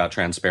talk about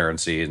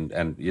transparency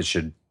and you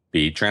should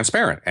be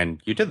transparent,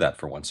 and you did that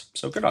for once.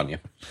 So good on you.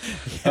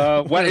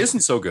 What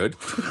isn't so good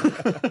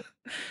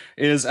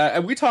is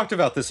we talked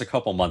about this a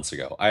couple months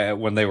ago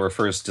when they were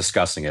first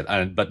discussing it,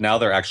 but now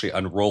they're actually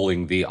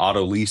unrolling the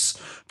auto lease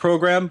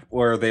program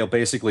where they'll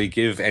basically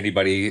give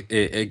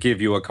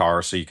you a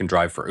car so you can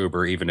drive for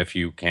Uber even if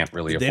you can't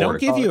really afford it. They don't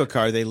give you a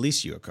car, they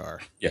lease you a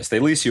car. Yes, they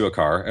lease you a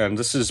car, and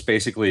this is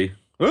basically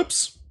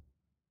this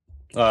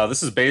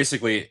is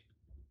basically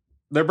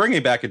they're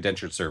bringing back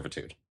indentured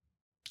servitude.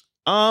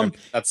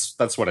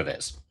 That's what it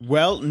is.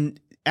 Well,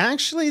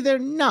 actually, they're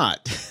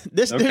not.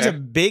 There's a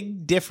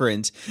big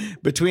difference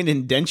between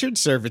indentured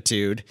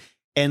servitude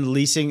and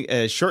leasing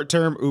a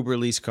short-term Uber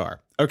lease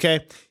car.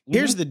 Okay,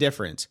 here's the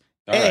difference.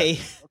 Okay,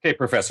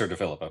 Professor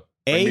DeFilippo.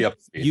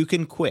 You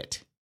can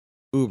quit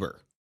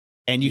Uber,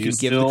 and you can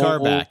give the car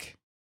back.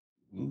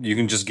 You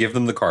can just give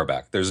them the car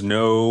back. There's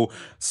no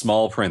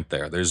small print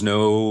there. There's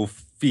no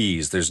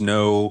fees. There's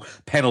no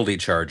penalty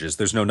charges.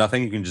 There's no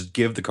nothing. You can just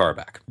give the car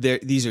back.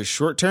 These are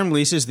short-term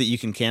leases that you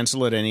can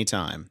cancel at any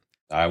time.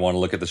 I want to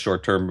look at the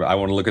short-term. I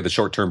want to look at the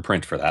short-term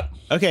print for that.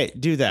 Okay,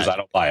 do that. Because I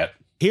don't buy it.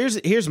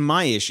 Here's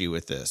my issue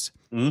with this.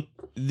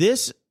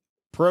 This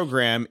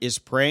program is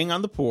preying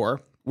on the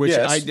poor, which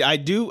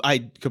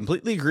I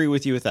completely agree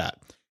with you with that.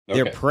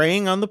 They're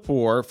preying on the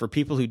poor for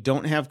people who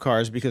don't have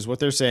cars, because what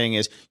they're saying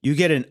is you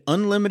get an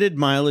unlimited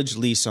mileage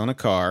lease on a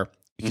car.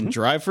 You can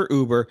drive for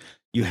Uber.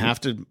 You have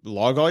to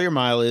log all your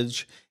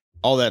mileage,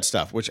 all that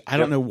stuff, which I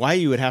don't know why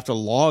you would have to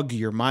log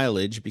your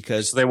mileage,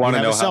 because they want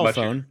to know how much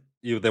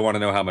they want to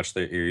know how much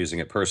you're using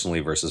it personally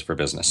versus for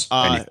business.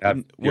 And you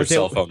have your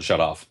cell phone shut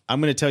off.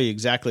 I'm going to tell you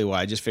exactly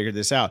why. I just figured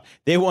this out.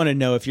 They want to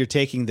know if you're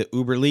taking the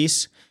Uber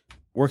lease,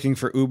 working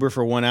for Uber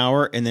for 1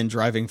 hour, and then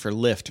driving for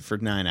Lyft for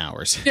 9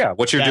 hours. Yeah,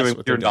 what you're doing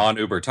with your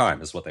non-Uber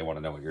time is what they want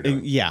to know what you're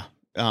doing. Yeah.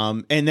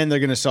 And then they're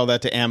going to sell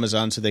that to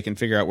Amazon so they can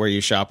figure out where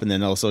you shop, and then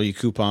they'll sell you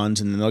coupons,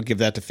 and then they'll give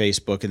that to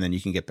Facebook, and then you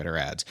can get better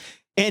ads.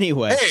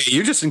 Anyway. Hey,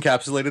 you just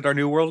encapsulated our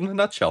new world in a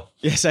nutshell.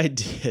 Yes, I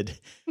did.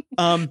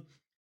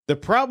 The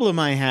problem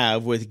I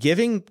have with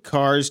giving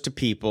cars to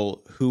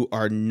people who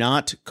are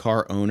not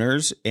car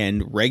owners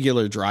and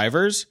regular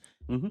drivers,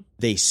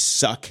 they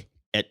suck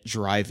at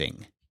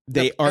driving.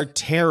 They are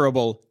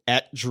terrible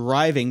at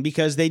driving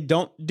because they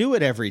don't do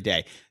it every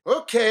day.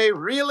 Okay,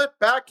 reel it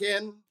back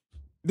in.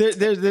 There's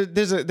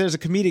a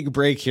comedic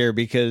break here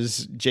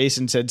because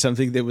Jason said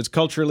something that was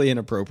culturally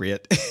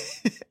inappropriate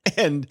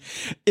and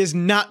is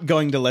not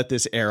going to let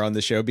this air on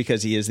the show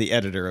because he is the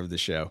editor of the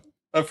show.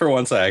 For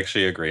once, I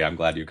actually agree. I'm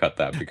glad you cut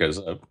that because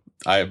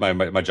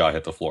my jaw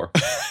hit the floor.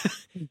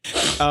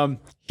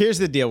 Here's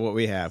the deal. What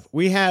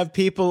we have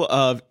people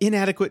of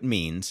inadequate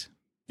means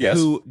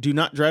who do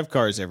not drive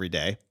cars every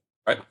day.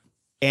 Right.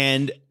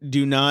 And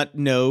do not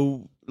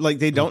know, like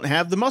they don't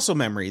have the muscle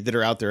memory that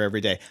are out there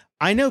every day.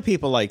 I know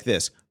people like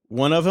this.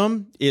 One of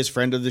them is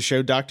friend of the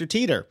show, Dr.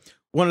 Teeter.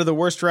 One of the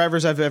worst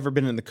drivers I've ever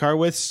been in the car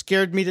with,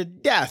 scared me to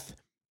death.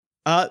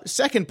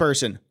 Second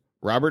person,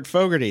 Robert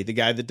Fogarty, the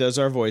guy that does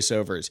our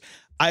voiceovers.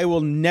 I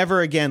will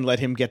never again let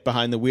him get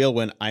behind the wheel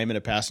when I'm in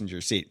a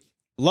passenger seat.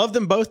 Love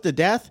them both to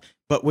death,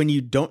 but when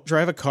you don't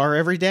drive a car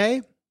every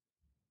day,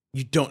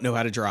 you don't know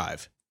how to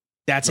drive.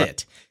 That's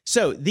it.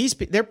 So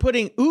they're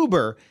putting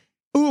Uber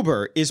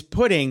is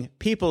putting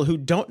people who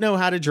don't know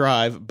how to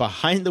drive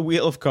behind the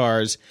wheel of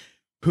cars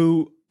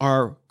who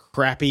are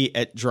crappy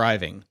at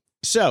driving.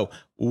 So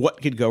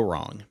what could go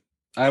wrong?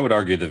 I would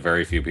argue that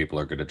very few people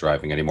are good at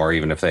driving anymore,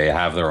 even if they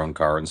have their own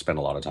car and spend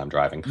a lot of time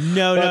driving.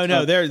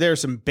 No. There are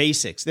some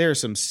basics. There are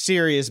some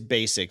serious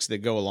basics that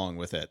go along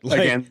with it.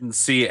 Like, again,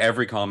 see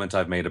every comment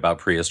I've made about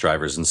Prius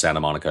drivers in Santa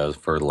Monica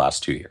for the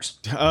last 2 years.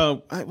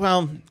 Oh,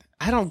 well,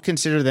 I don't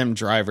consider them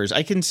drivers.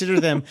 I consider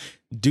them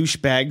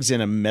douchebags in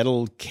a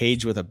metal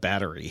cage with a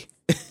battery.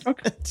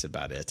 Okay. That's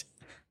about it.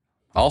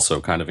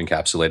 Also kind of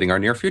encapsulating our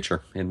near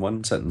future in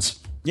one sentence.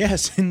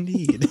 Yes,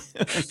 indeed.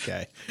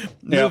 Okay.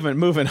 Yeah.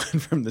 Moving on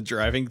from the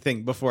driving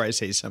thing before I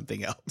say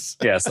something else.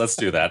 Yes, let's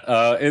do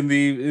that.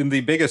 In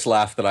the biggest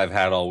laugh that I've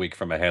had all week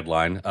from a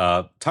headline,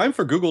 time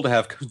for Google to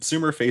have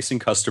consumer-facing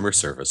customer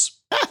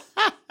service.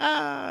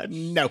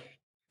 No.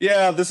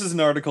 Yeah, this is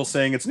an article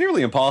saying it's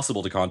nearly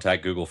impossible to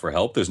contact Google for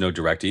help. There's no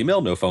direct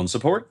email, no phone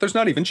support. There's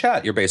not even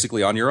chat. You're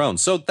basically on your own.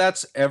 So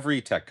that's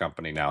every tech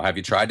company now. Have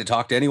you tried to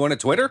talk to anyone at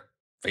Twitter,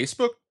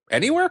 Facebook,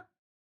 anywhere?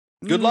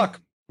 Good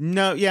luck.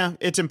 No, yeah,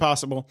 it's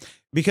impossible.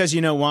 Because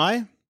you know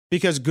why?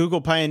 Because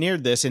Google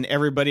pioneered this and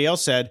everybody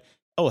else said,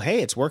 oh,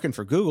 hey, it's working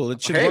for Google.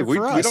 It should work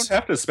for us. We don't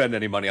have to spend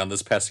any money on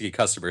this pesky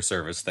customer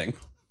service thing.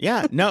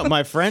 Yeah, no,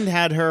 my friend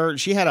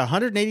she had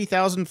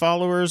 180,000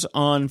 followers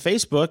on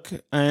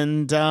Facebook.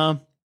 And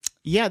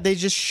yeah, they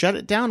just shut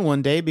it down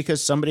one day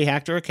because somebody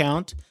hacked her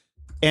account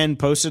and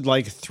posted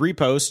like 3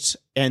 posts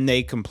and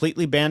they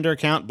completely banned her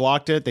account,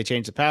 blocked it. They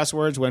changed the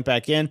passwords, went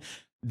back in.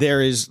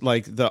 There is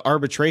like the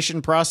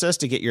arbitration process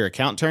to get your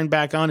account turned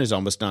back on is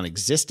almost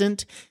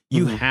non-existent.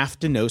 You have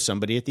to know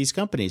somebody at these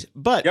companies.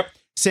 But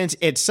since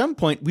at some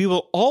point we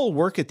will all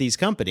work at these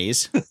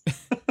companies,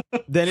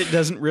 then it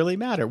doesn't really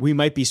matter. We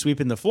might be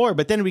sweeping the floor,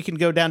 but then we can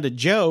go down to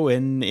Joe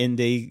in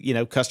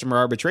the customer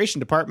arbitration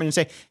department and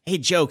say, hey,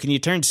 Joe, can you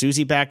turn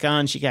Susie back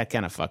on? She got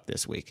kind of fucked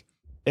this week.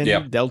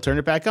 And they'll turn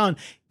it back on.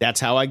 That's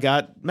how I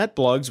got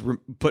MetBlogs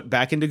put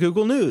back into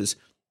Google News.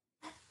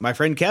 My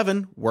friend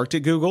Kevin worked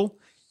at Google.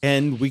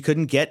 And we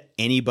couldn't get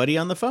anybody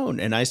on the phone.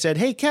 And I said,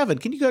 hey, Kevin,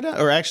 can you go down?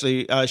 Or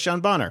actually,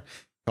 Sean Bonner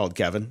called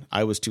Kevin.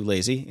 I was too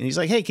lazy. And he's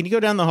like, hey, can you go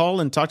down the hall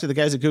and talk to the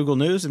guys at Google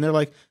News? And they're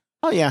like,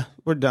 oh, yeah,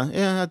 we're done.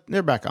 Yeah,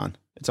 they're back on.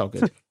 It's all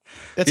good.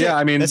 That's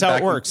I mean, that's how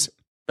it works.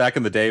 Back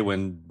in the day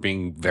when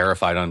being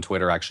verified on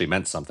Twitter actually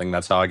meant something,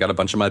 that's how I got a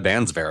bunch of my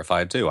bands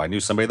verified, too. I knew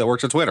somebody that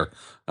worked at Twitter.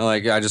 I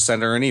just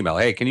sent her an email.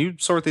 Hey, can you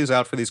sort these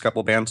out for these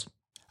couple bands?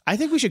 I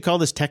think we should call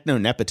this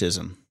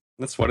techno-nepotism.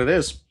 That's what it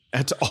is.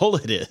 That's all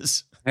it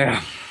is.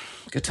 Yeah.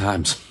 Good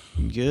times.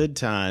 Good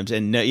times.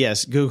 And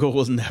yes, Google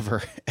will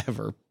never,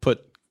 ever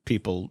put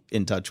people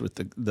in touch with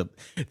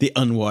the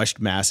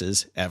unwashed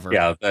masses ever.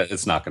 Yeah,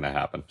 it's not going to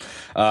happen.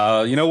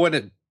 You know what?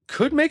 It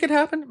could make it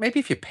happen. Maybe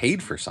if you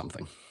paid for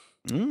something.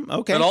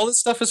 Okay. But all this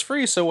stuff is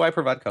free, so why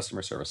provide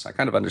customer service? I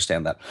kind of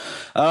understand that.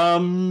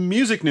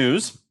 Music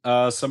news.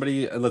 Let's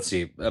see.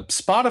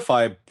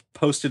 Spotify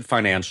posted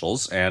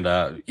financials. And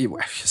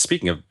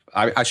speaking of,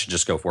 I should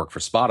just go work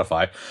for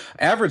Spotify.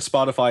 Average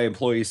Spotify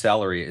employee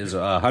salary is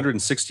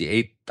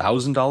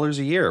 $168,000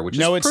 a year, which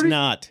is it's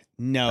not.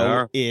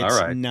 No, it's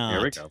all right. not.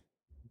 Here we go.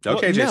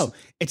 Okay, well, no,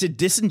 it's a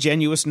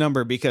disingenuous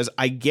number because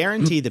I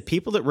guarantee the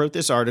people that wrote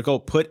this article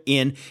put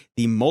in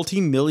the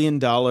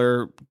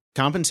multi-million-dollar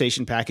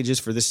compensation packages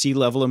for the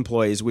C-level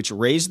employees, which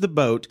raised the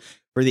boat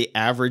for the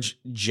average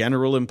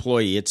general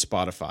employee at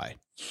Spotify.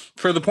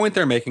 For the point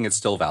they're making, it's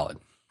still valid.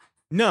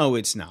 No,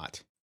 it's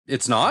not.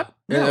 It's not?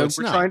 No, it's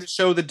We're not. trying to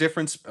show the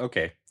difference.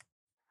 Okay.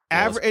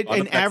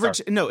 An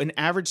average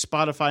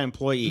Spotify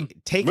employee.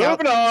 Take out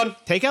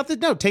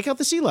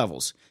the C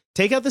levels.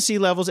 Take out the C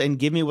levels and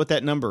give me what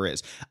that number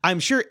is. I'm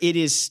sure it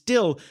is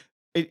still.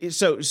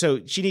 So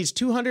she needs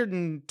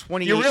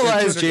 220. You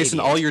realize, Jason,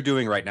 all you're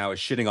doing right now is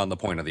shitting on the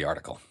point of the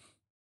article.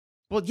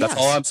 Well, yes.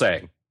 That's all I'm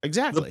saying.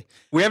 Exactly.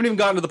 We haven't even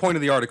gotten to the point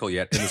of the article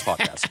yet in this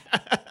podcast.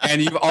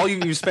 And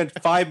you've spent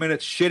 5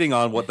 minutes shitting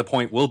on what the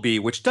point will be,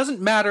 which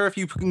doesn't matter if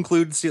you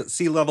include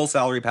C-level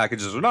salary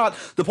packages or not.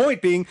 The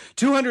point being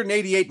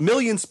 288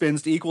 million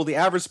spins to equal the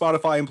average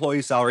Spotify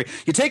employee salary.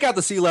 You take out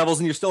the C-levels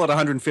and you're still at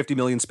 150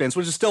 million spins,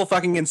 which is still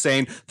fucking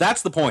insane.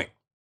 That's the point.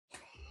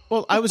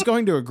 Well, I was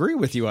going to agree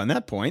with you on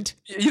that point.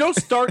 You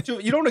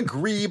don't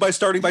agree by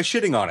starting by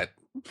shitting on it.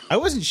 I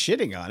wasn't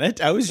shitting on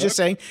it. I was just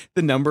saying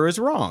the number is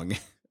wrong.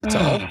 That's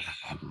all.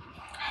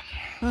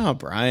 Oh,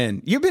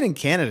 Brian, you've been in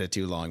Canada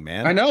too long,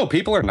 man. I know.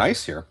 People are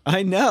nice here.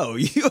 I know.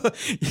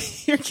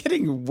 You're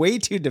getting way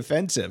too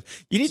defensive.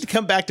 You need to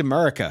come back to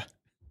America.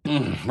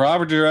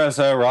 Roger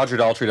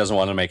Daltrey doesn't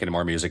want to make any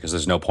more music because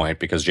there's no point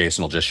because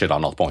Jason will just shit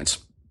on all the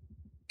points.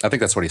 I think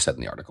that's what he said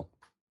in the article.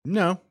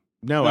 No,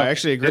 I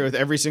actually agree with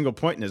every single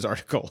point in his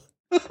article.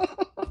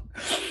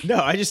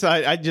 No,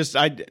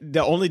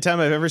 the only time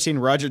I've ever seen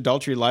Roger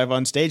Daltrey live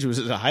on stage was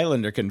at a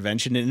Highlander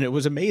convention, and it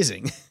was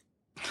amazing.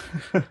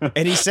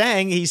 And he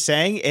sang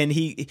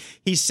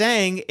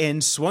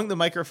and swung the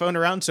microphone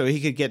around so he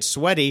could get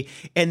sweaty,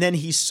 and then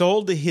he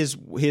sold his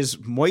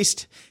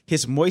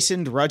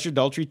moistened Roger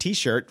Daltrey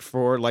t-shirt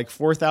for like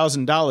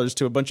 $4,000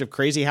 to a bunch of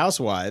crazy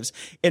housewives,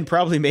 and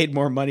probably made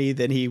more money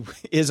than he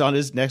is on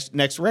his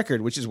next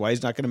record, which is why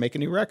he's not going to make a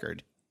new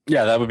record.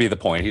 Yeah, that would be the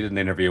point. He did an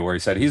interview where he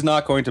said he's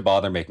not going to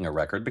bother making a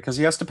record because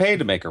he has to pay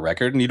to make a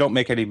record, and you don't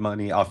make any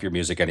money off your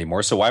music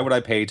anymore. So why would I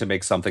pay to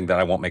make something that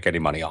I won't make any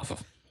money off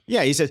of?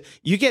 Yeah, he says,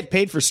 you get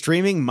paid for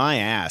streaming my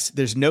ass.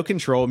 There's no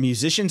control.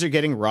 Musicians are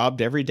getting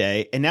robbed every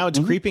day. And now it's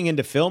creeping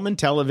into film and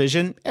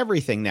television,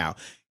 everything now.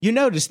 You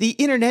notice the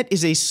internet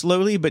is a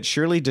slowly but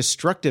surely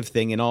destructive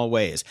thing in all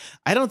ways.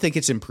 I don't think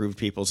it's improved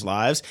people's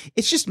lives.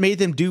 It's just made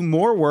them do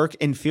more work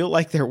and feel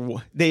like they're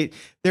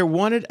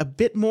wanted a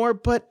bit more,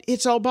 but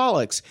it's all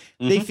bollocks.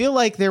 They feel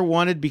like they're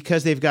wanted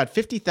because they've got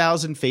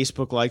 50,000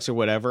 Facebook likes or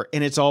whatever,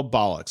 and it's all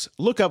bollocks.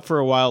 Look up for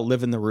a while,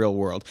 live in the real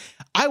world.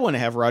 I want to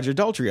have Roger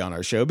Daltrey on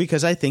our show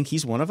because I think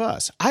he's one of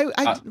us.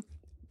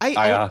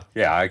 I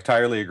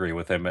entirely agree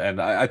with him. And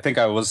I think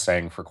I was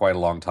saying for quite a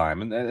long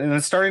time, and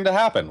it's starting to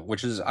happen,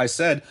 which is, I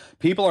said,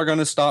 people are going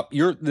to stop,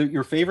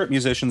 your favorite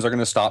musicians are going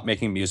to stop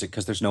making music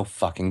because there's no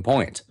fucking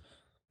point.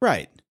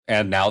 Right.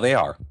 And now they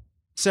are.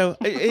 So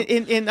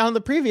in on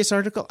the previous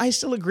article, I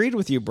still agreed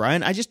with you,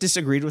 Brian. I just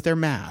disagreed with their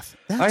math.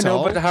 That's I know,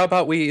 all. but how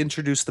about we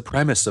introduce the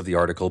premise of the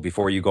article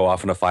before you go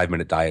off on a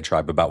 5-minute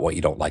diatribe about what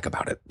you don't like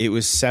about it? It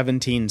was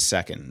 17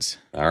 seconds.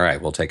 All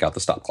right, we'll take out the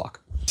stop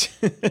clock.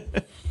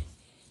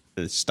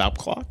 The stop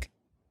clock?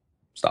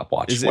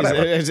 Stopwatch. Is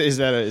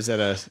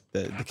that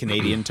the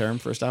Canadian term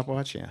for a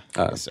stopwatch? Yeah.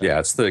 Yeah,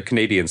 it's the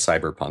Canadian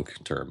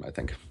cyberpunk term, I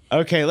think.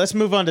 Okay, let's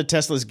move on to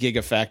Tesla's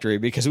Gigafactory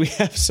because we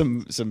have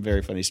some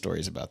very funny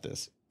stories about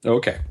this.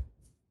 Okay.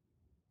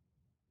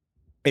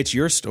 It's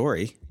your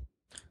story.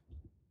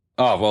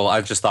 Oh, well,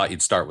 I just thought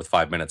you'd start with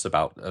 5 minutes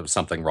about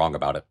something wrong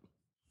about it.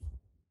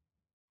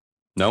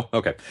 No?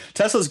 Okay.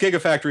 Tesla's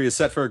Gigafactory is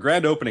set for a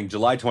grand opening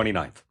July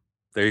 29th.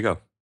 There you go.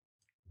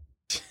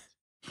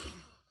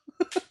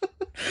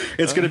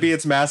 It's going to be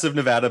its massive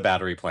Nevada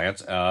battery plant.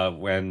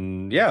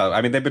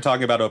 They've been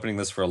talking about opening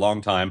this for a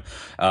long time.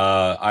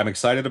 I'm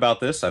excited about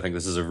this. I think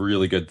this is a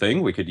really good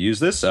thing. We could use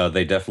this.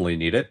 They definitely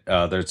need it.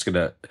 It's going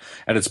to,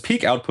 at its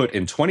peak output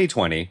in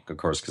 2020, of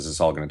course, because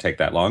it's all going to take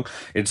that long,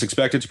 it's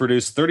expected to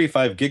produce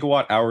 35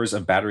 gigawatt hours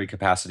of battery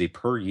capacity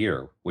per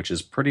year, which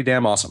is pretty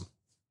damn awesome.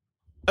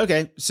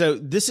 Okay, so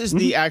this is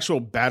the actual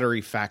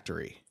battery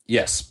factory.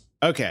 Yes.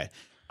 Okay.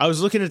 I was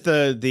looking at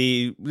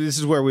this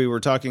is where we were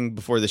talking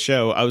before the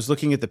show. I was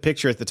looking at the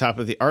picture at the top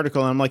of the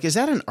article, and I'm like, is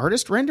that an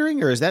artist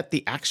rendering or is that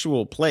the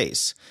actual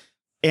place?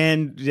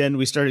 And then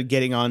we started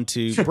getting on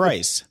to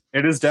Bryce.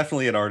 It is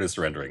definitely an artist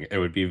rendering. It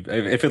would be,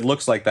 if it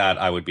looks like that,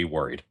 I would be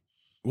worried.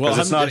 Well,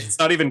 it's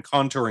not even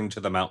contouring to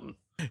the mountain.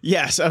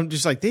 Yes, I'm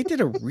just like, they did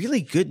a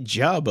really good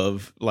job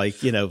of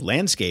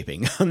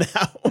landscaping on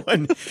that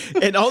one.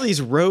 And all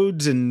these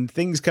roads and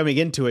things coming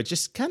into it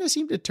just kind of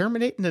seem to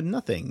terminate into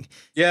nothing.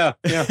 Yeah.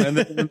 And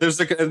there's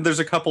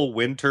a couple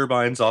wind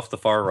turbines off the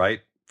far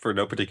right for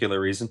no particular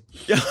reason.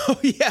 Oh,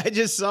 yeah, I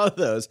just saw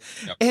those.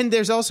 Yep. And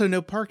there's also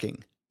no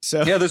parking.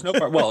 So yeah, there's no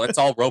well, it's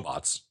all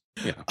robots.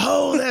 Yeah.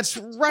 Oh, that's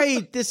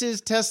right. This is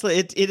Tesla.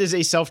 It is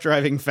a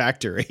self-driving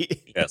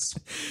factory. Yes.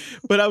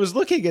 But I was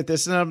looking at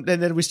this, and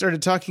then we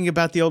started talking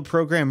about the old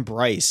program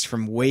Bryce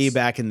from way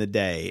back in the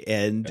day.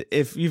 And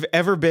if you've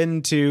ever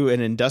been to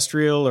an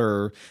industrial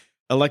or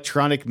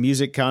electronic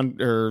music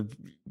concert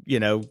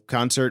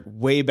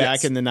way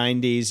back in the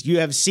 90s, you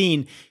have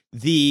seen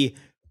the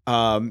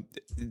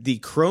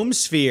chrome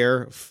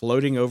sphere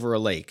floating over a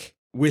lake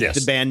with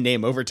the band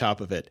name over top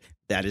of it.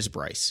 That is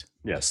Bryce.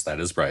 Yes, that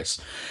is Bryce.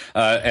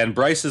 And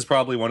Bryce is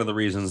probably one of the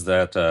reasons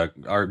that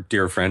our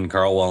dear friend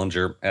Carl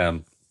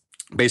Wallinger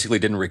basically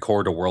didn't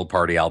record a World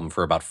Party album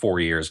for about 4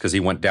 years because he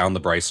went down the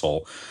Bryce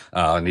hole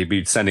and he'd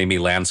be sending me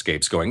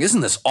landscapes going,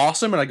 isn't this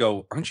awesome? And I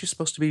go, aren't you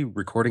supposed to be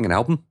recording an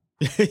album?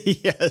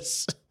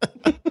 Yes.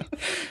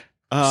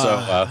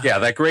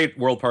 That great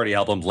World Party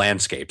album,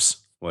 Landscapes,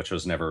 which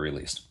was never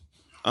released.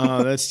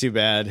 Oh, that's too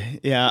bad.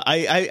 Yeah,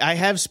 I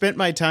have spent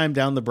my time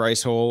down the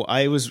Bryce hole.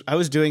 I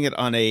was doing it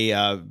on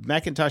a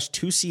Macintosh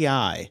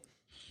 2CI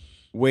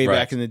way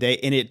back in the day,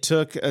 and it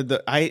took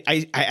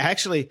I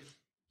actually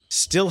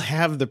still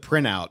have the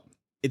printout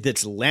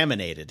that's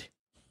laminated.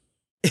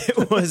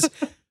 It was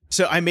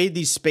so I made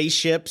these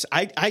spaceships.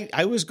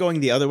 I was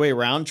going the other way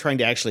around, trying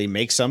to actually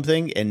make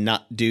something and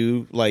not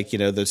do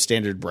the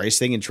standard Bryce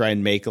thing and try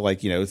and make a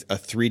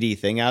 3D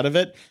thing out of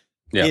it.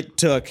 Yeah. It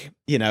took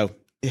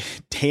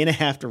day and a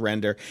half to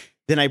render.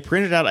 Then I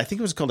printed out, I think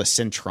it was called a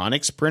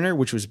Centronics printer,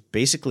 which was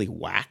basically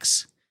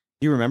wax.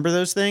 Do you remember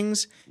those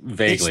things?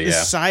 Vaguely, it's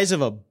the size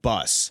of a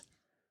bus.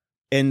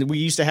 And we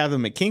used to have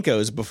them at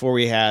Kinko's before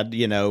we had,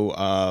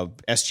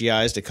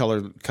 SGIs to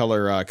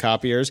color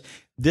copiers.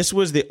 This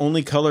was the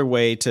only color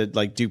way to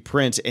do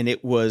prints, and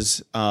it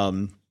was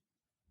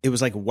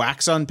like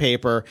wax on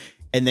paper,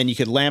 and then you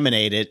could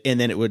laminate it, and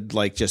then it would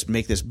just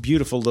make this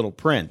beautiful little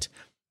print.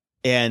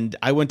 And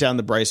I went down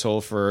the Bryce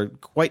hole for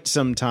quite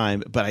some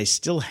time, but I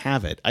still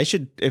have it. I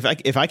should, if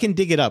I can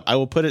dig it up, I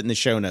will put it in the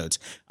show notes.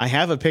 I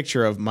have a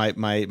picture of my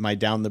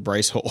down the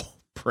Bryce hole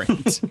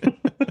print.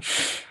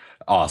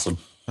 Awesome.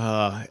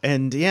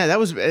 And yeah, that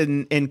was,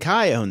 and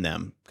Kai owned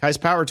them. Kai's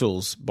Power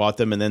Tools bought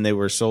them, and then they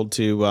were sold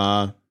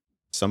to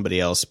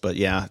somebody else. But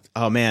yeah,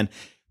 oh man,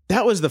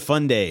 that was the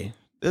fun day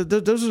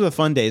Those are the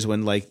fun days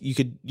when like you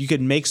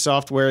could make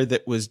software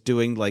that was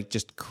doing like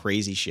just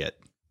crazy shit.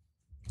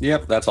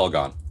 Yep, that's all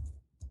gone.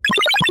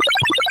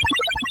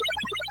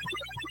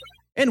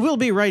 And we'll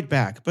be right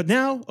back. But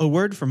now, a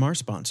word from our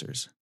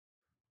sponsors.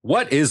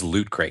 What is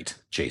Loot Crate,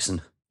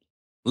 Jason?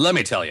 Let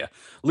me tell you.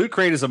 Loot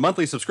Crate is a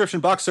monthly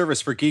subscription box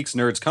service for geeks,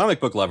 nerds, comic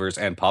book lovers,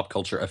 and pop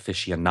culture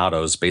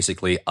aficionados,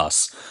 basically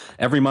us.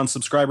 Every month,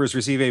 subscribers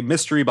receive a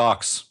mystery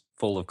box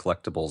full of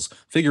collectibles,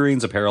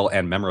 figurines, apparel,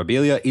 and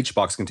memorabilia. Each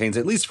box contains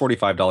at least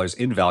 $45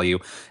 in value,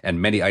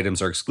 and many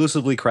items are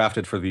exclusively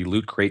crafted for the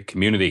Loot Crate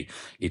community.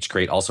 Each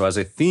crate also has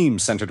a theme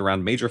centered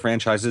around major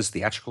franchises,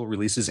 theatrical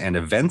releases, and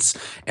events,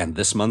 and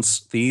this month's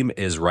theme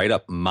is right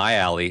up my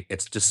alley.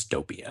 It's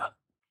dystopia.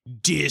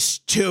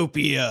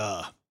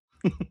 Dystopia.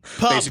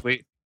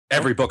 Basically,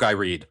 every book I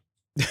read.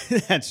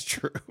 That's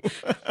true.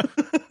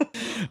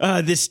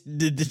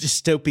 The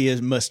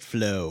dystopia must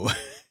flow.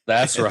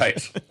 That's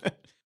right.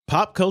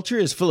 Pop culture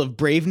is full of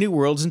brave new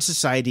worlds and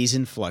societies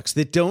in flux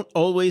that don't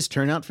always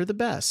turn out for the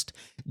best.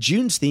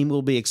 June's theme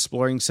will be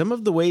exploring some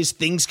of the ways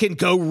things can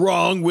go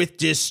wrong with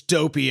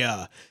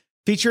dystopia,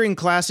 featuring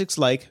classics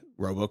like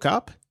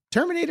RoboCop,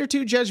 Terminator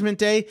 2 Judgment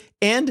Day,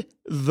 and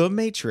The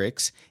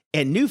Matrix,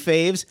 and new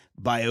faves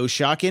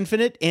BioShock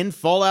Infinite and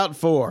Fallout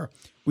 4.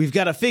 We've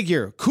got a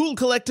figure, cool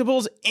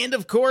collectibles, and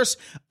of course,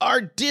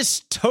 our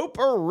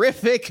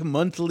dystoperific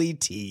monthly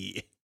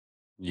tea.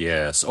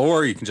 Yes,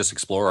 or you can just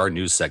explore our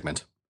news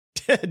segment.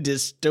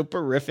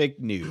 Dystoperific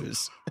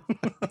news.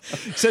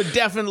 So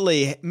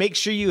definitely make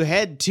sure you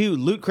head to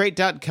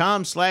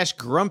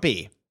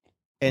lootcrate.com/grumpy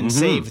and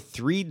save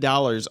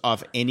 $3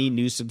 off any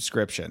new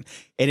subscription.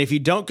 And if you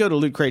don't go to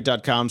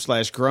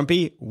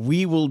lootcrate.com/grumpy,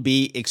 we will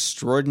be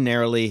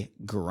extraordinarily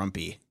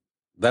grumpy.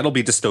 That'll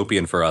be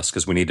dystopian for us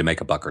because we need to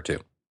make a buck or two.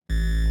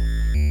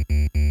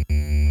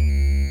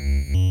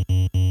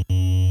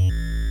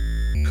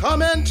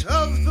 Comment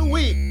of the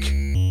week.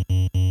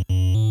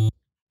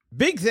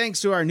 Big thanks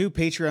to our new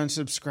Patreon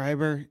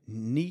subscriber,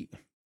 Man,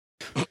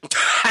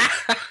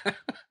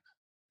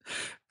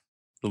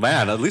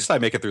 at least I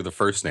make it through the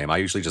first name. I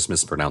usually just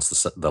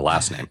mispronounce the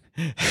last name.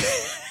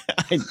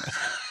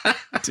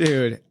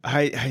 Dude,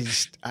 I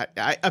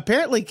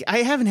apparently I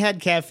haven't had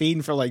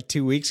caffeine for like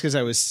 2 weeks because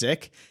I was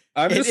sick.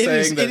 I'm just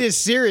saying that it is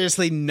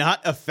seriously not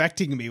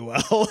affecting me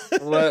well.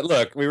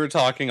 Look, we were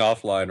talking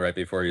offline right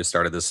before you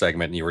started this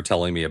segment, and you were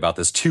telling me about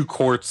this 2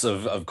 quarts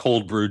of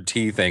cold brewed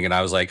tea thing, and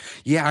I was like,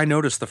 "Yeah, I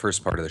noticed the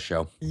first part of the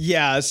show."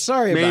 Yeah,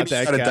 sorry about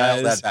that, guys.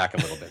 Dial that back a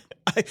little bit.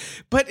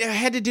 But I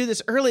had to do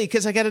this early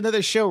because I got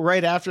another show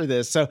right after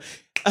this. So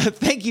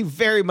thank you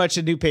very much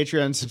to new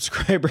Patreon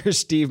subscriber,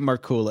 Steve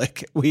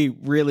Markulik. We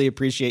really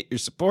appreciate your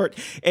support.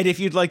 And if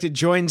you'd like to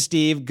join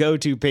Steve, go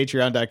to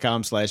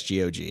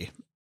patreon.com/GOG.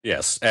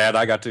 Yes, and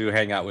I got to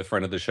hang out with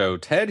friend of the show,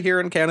 Ted,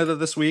 here in Canada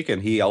this week,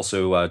 and he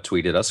also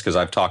tweeted us because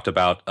I've talked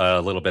about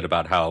a little bit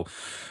about how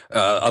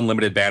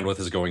unlimited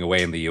bandwidth is going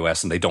away in the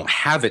U.S. and they don't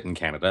have it in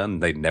Canada,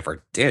 and they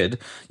never did.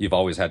 You've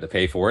always had to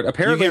pay for it.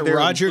 Apparently, you get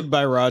Rogered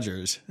by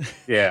Rogers.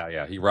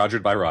 Yeah, he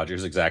Rogered by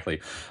Rogers, exactly.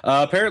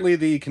 Apparently,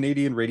 the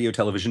Canadian Radio,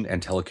 Television,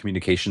 and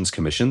Telecommunications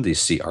Commission, the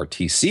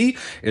CRTC,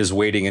 is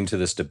wading into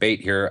this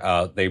debate here.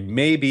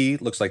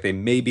 Looks like they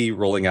may be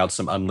rolling out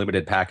some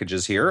unlimited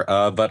packages here,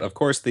 but of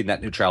course, the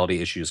net neutrality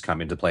issues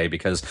come into play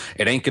because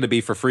it ain't going to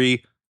be for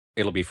free.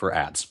 It'll be for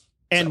ads.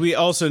 And we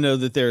also know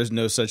that there is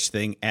no such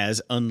thing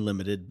as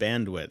unlimited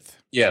bandwidth.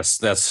 Yes,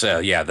 that's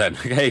Then,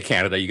 hey,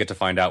 Canada, you get to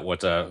find out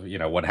what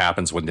what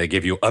happens when they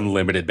give you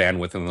unlimited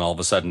bandwidth, and then all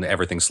of a sudden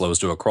everything slows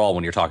to a crawl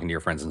when you're talking to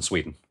your friends in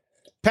Sweden.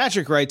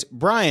 Patrick writes,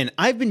 Brian,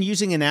 I've been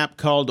using an app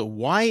called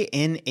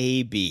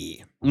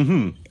YNAB.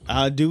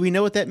 Do we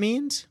know what that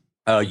means?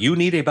 You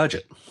need a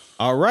budget.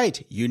 All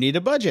right, you need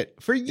a budget.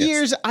 For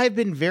years, I've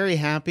been very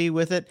happy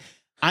with it.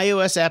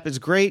 iOS app is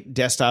great.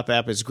 Desktop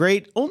app is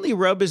great. Only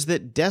rub is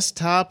that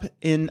desktop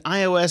in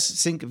iOS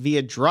sync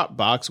via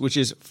Dropbox, which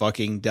is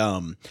fucking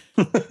dumb.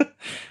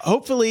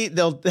 Hopefully,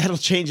 that'll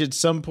change at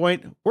some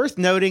point. Worth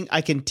noting,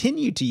 I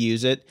continue to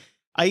use it.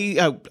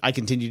 I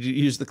continue to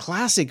use the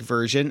classic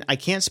version. I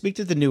can't speak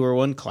to the newer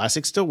one.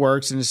 Classic still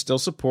works and is still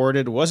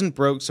supported. It wasn't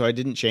broke, so I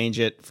didn't change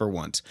it for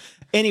once.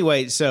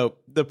 Anyway, so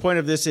the point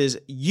of this is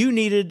you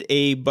needed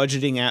a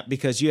budgeting app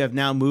because you have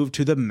now moved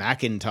to the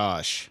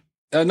Macintosh.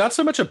 Not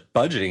so much a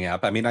budgeting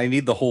app. I mean, I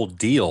need the whole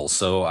deal.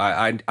 So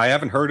I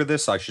haven't heard of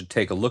this. I should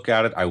take a look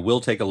at it. I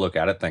will take a look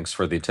at it. Thanks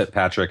for the tip,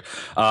 Patrick.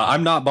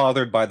 I'm not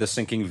bothered by the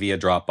syncing via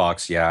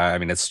Dropbox. Yeah, I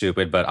mean, it's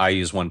stupid, but I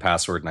use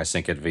 1Password and I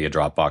sync it via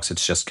Dropbox.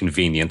 It's just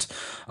convenient.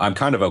 I'm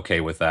kind of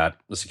okay with that.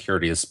 The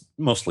security is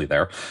mostly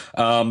there.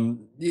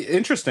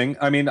 Interesting.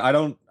 I mean,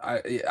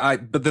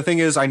 but the thing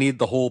is, I need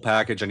the whole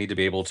package. I need to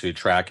be able to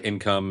track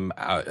income,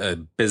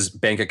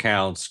 bank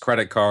accounts,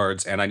 credit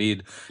cards, and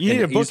you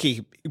need a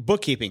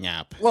bookkeeping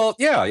app. Well,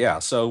 yeah.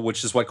 So,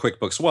 which is what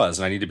QuickBooks was,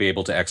 and I need to be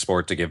able to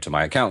export to give to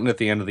my accountant at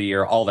the end of the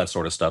year, all that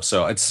sort of stuff.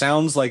 So, it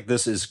sounds like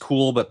this is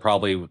cool, but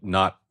probably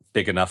not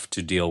big enough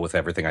to deal with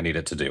everything I need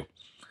it to do.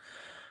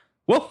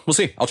 Well, we'll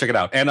see. I'll check it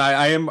out. And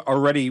I am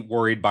already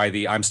worried by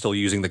I'm still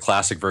using the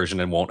classic version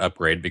and won't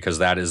upgrade because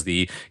that is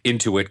the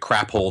Intuit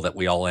crap hole that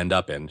we all end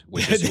up in.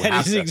 Which is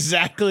that is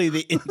exactly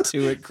the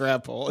Intuit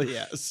crap hole.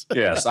 Yes.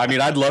 Yes. I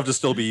mean, I'd love to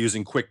still be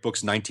using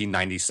QuickBooks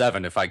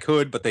 1997 if I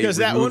could, but because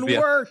that one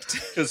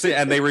worked.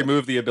 And they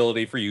removed the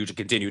ability for you to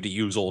continue to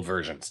use old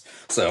versions.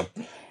 So.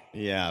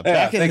 Yeah,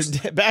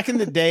 back in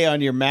the day on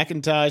your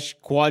Macintosh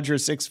Quadra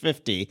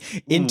 650,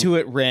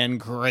 Intuit ran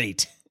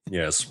great.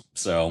 Yes.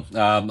 So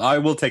I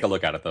will take a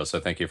look at it, though.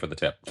 So thank you for the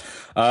tip.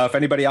 If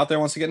anybody out there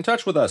wants to get in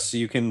touch with us,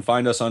 you can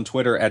find us on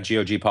Twitter at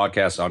GOG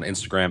Podcast, on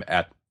Instagram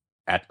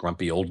at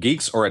Grumpy Old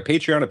Geeks, or at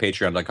Patreon at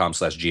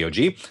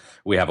patreon.com/GOG.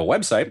 We have a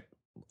website,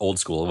 Old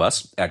School of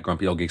Us, at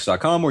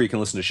grumpyoldgeeks.com, where you can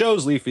listen to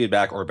shows, leave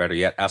feedback, or better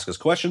yet, ask us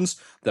questions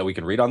that we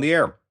can read on the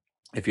air.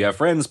 If you have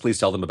friends, please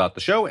tell them about the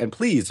show. And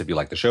please, if you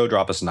like the show,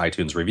 drop us an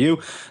iTunes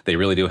review. They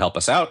really do help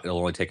us out. It'll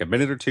only take a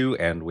minute or two,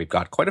 and we've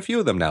got quite a few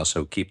of them now,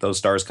 so keep those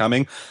stars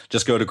coming.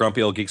 Just go to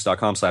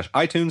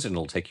grumpyoldgeeks.com/iTunes, and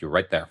it'll take you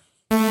right there.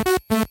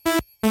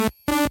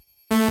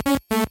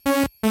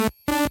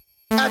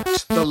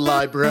 At the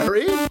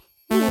library.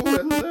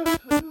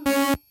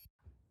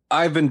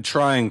 I've been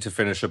trying to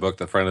finish a book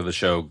that friend of the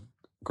show,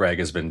 Greg,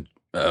 has been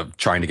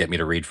trying to get me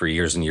to read for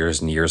years and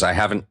years and years. I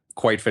haven't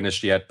quite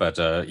finished yet, but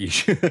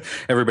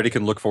everybody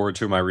can look forward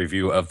to my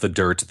review of The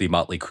Dirt, the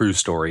Motley Crue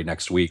story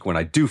next week when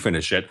I do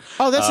finish it.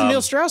 Oh, that's a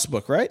Neil Strauss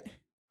book, right?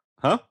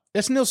 Huh?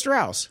 That's Neil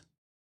Strauss.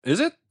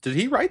 Is it? Did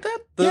he write that?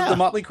 The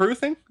Motley Crue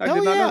thing? I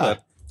did not know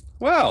that.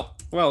 Wow.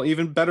 Well,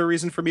 even better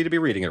reason for me to be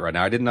reading it right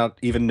now. I did not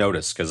even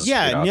notice because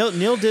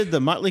Neil did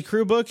the Motley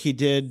Crue book. He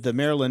did the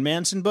Marilyn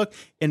Manson book.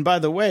 And by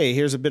the way,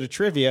 here's a bit of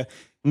trivia.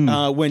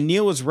 When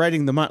Neil was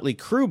writing the Motley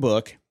Crue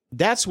book,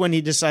 that's when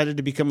he decided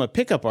to become a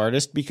pickup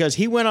artist, because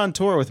he went on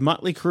tour with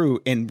Motley Crue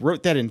and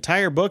wrote that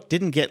entire book,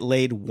 didn't get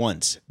laid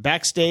once.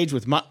 Backstage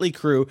with Motley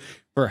Crue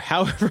for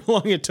however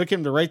long it took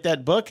him to write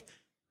that book,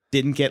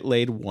 didn't get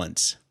laid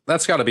once.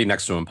 That's got to be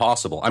next to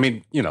impossible. I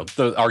mean,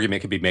 the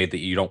argument could be made that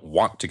you don't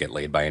want to get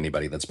laid by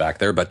anybody that's back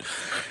there, but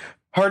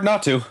hard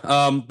not to.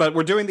 But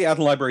we're doing the At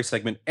the Library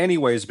segment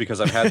anyways, because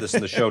I've had this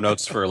in the show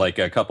notes for like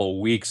a couple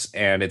weeks,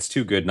 and it's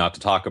too good not to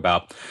talk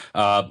about.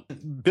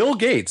 Bill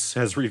Gates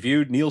has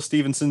reviewed Neal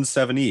Stephenson's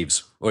Seven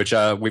Eves, which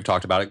we've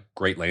talked about at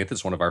great length.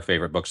 It's one of our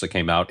favorite books that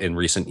came out in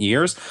recent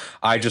years.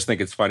 I just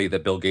think it's funny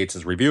that Bill Gates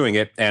is reviewing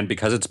it, and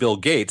because it's Bill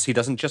Gates, he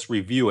doesn't just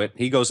review it.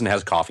 He goes and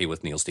has coffee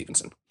with Neal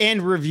Stephenson.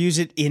 And reviews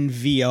it in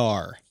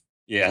VR.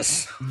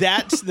 Yes.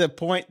 That's the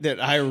point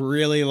that I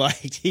really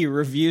liked. He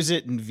reviews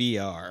it in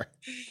VR.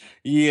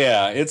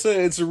 Yeah,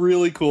 it's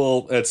really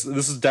cool. This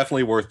is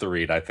definitely worth the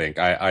read, I think.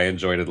 I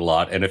enjoyed it a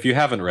lot. And if you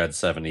haven't read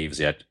Seven Eves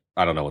yet,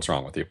 I don't know what's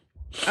wrong with you.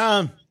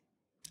 I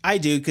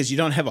do, because you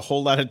don't have a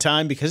whole lot of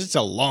time, because it's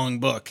a long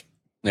book.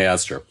 Yeah,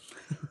 that's true.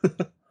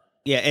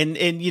 Yeah, and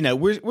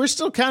we're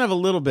still kind of a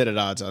little bit at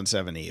odds on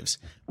Seven Eves.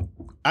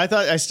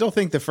 I still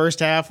think the first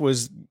half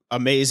was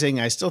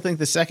amazing. I still think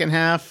the second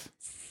half,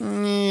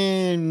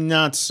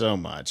 not so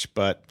much,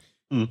 but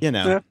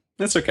yeah,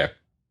 it's okay.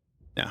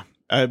 Yeah.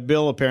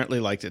 Bill apparently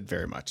liked it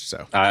very much.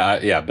 So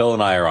Bill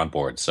and I are on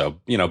board.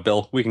 So,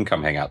 Bill, we can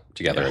come hang out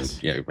together.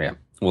 Yes. And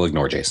we'll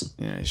ignore Jason.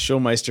 Yeah,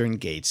 Schulmeister and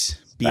Gates.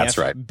 That's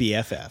right.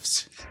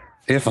 BFFs.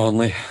 If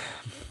only.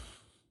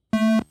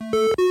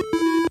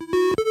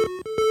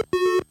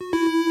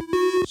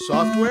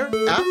 Software,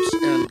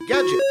 apps, and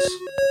gadgets.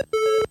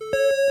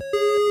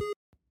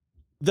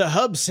 The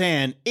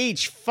Hubsan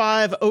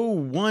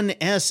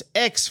H501S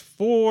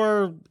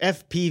X4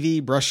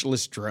 FPV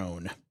brushless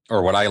drone.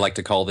 Or what I like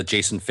to call the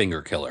Jason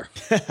finger killer.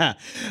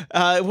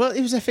 Well,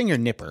 it was a finger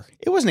nipper.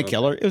 It wasn't a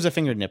killer. It was a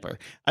finger nipper.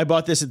 I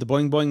bought this at the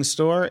Boing Boing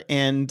store,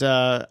 and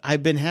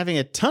I've been having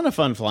a ton of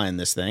fun flying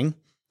this thing.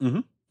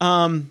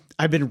 Mm-hmm.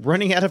 I've been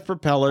running out of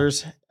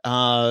propellers,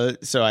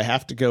 so I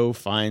have to go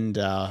find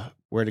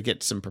where to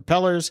get some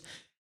propellers.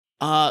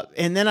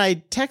 And then I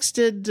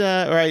texted,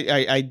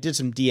 or I did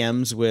some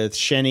DMs with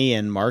Shenny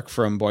and Mark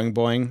from Boing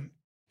Boing,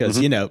 because,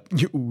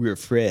 we're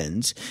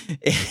friends.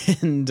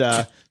 And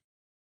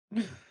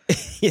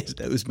yes,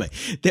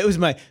 that was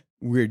my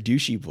weird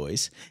douchey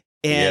voice.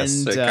 And,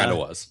 yes, it kind of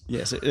was.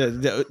 Yes,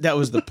 that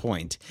was the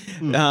point.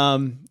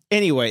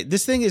 Anyway,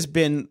 this thing has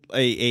been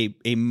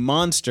a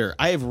monster.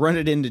 I have run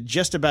it into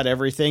just about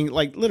everything.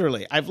 Like,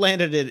 literally, I've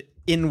landed it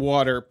in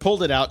water,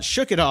 pulled it out,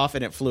 shook it off,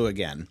 and it flew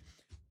again.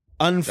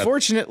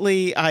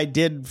 Unfortunately, I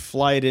did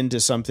fly it into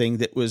something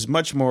that was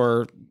much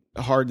more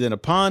hard than a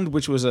pond,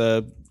 which was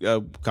a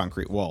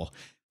concrete wall.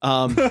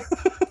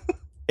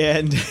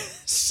 And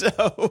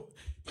so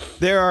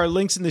there are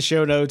links in the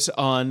show notes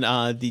on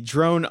the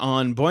drone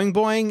on Boing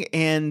Boing,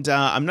 and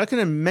I'm not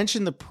going to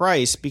mention the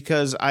price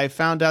because I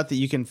found out that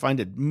you can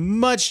find it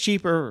much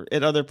cheaper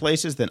at other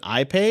places than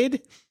I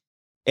paid,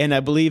 and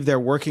I believe they're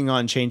working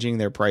on changing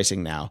their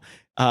pricing now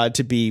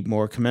to be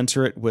more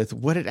commensurate with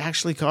what it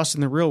actually costs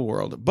in the real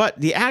world. But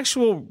the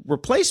actual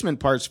replacement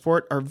parts for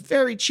it are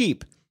very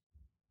cheap.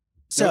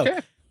 So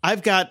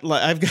I've got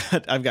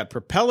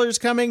propellers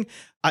coming,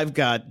 I've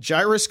got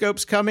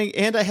gyroscopes coming,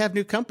 and I have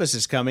new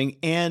compasses coming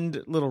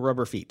and little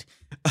rubber feet.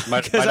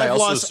 Because I've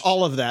lost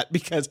all of that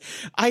because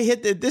I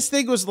hit this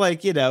thing was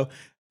like,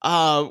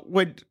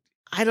 when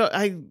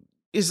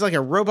is like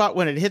a robot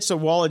when it hits a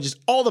wall and just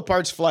all the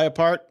parts fly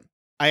apart.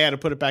 I had to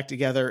put it back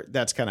together.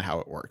 That's kind of how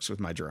it works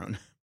with my drone.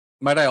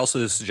 Might I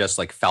also suggest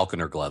like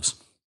falconer gloves?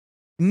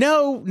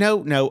 No.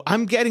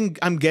 I'm getting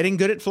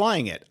good at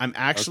flying it. I'm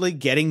actually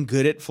getting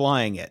good at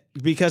flying it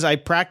because I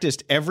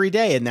practiced every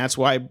day, and that's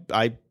why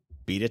I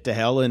beat it to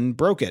hell and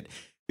broke it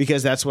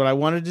because that's what I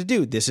wanted to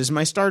do. This is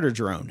my starter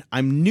drone.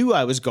 I knew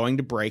I was going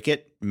to break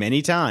it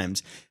many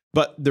times,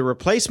 but the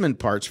replacement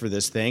parts for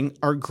this thing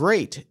are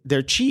great.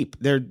 They're cheap.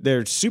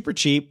 They're super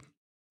cheap.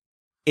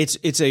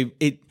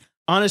 It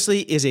honestly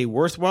is a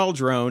worthwhile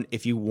drone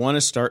if you want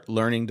to start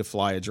learning to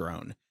fly a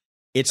drone.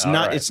 It's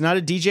not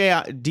a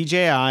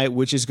DJI,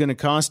 which is going to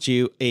cost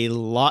you a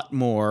lot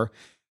more.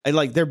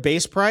 Like their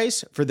base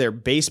price for their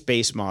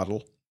base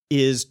model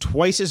is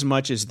twice as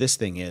much as this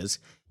thing is.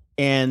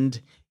 And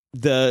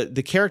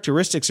the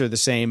characteristics are the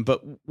same.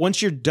 But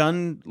once you're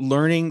done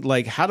learning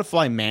like how to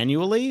fly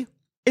manually,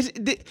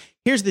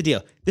 here's the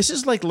deal. This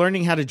is like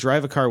learning how to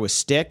drive a car with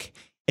stick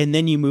and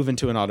then you move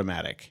into an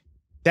automatic.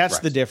 That's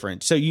the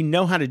difference. So you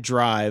know how to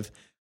drive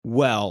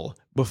well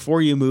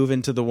before you move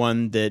into the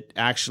one that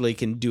actually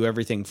can do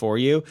everything for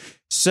you.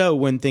 So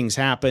when things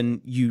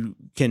happen, you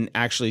can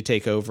actually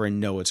take over and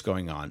know what's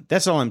going on.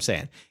 That's all I'm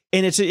saying.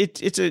 And it's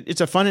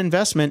a fun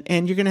investment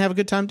and you're going to have a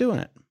good time doing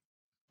it.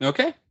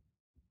 Okay.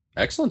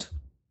 Excellent.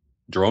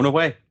 Drone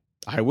away.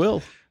 I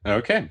will.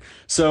 Okay.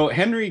 So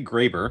Henry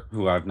Graber,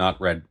 who I've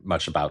not read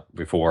much about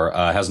before,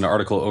 has an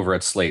article over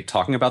at Slate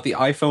talking about the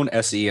iPhone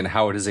SE and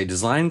how it is a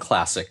design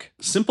classic,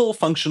 simple,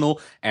 functional,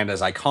 and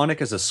as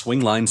iconic as a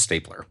swing line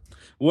stapler.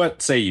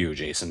 What say you,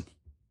 Jason?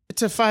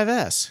 It's a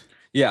 5S.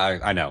 Yeah,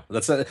 I know.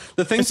 That's the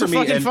thing it's for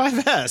me. It's a fucking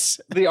 5S.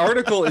 The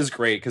article is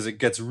great because it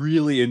gets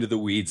really into the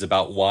weeds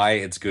about why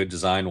it's good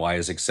design, why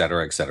is et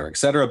cetera, et cetera, et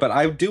cetera. But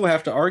I do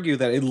have to argue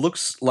that it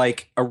looks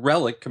like a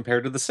relic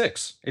compared to the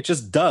 6. It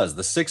just does.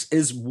 The 6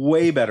 is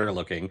way better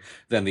looking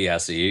than the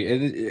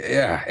SE.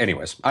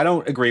 Anyways, I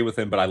don't agree with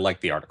him, but I like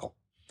the article.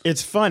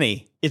 It's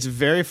funny. It's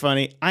very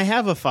funny. I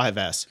have a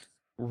 5S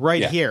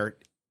right here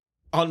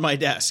on my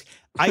desk.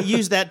 I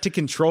use that to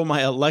control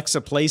my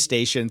Alexa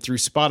PlayStation through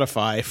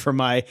Spotify for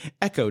my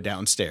Echo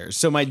downstairs.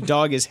 So my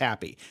dog is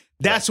happy.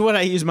 That's what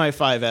I use my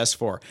 5S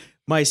for.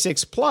 My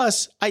 6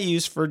 Plus I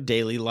use for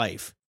daily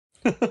life.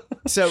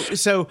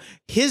 So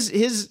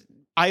his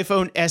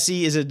iPhone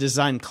SE is a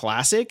design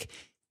classic.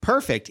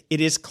 Perfect.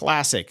 It is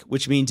classic,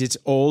 which means it's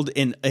old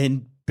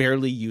and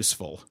barely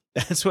useful.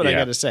 That's what I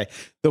got to say.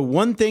 The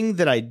one thing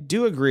that I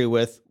do agree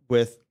with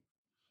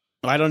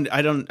I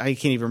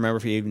can't even remember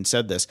if he even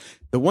said this.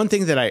 The one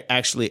thing that I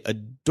actually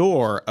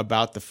adore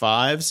about the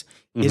 5s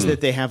is that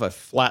they have a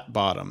flat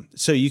bottom.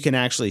 So you can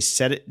actually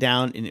set it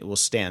down and it will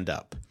stand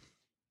up.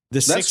 The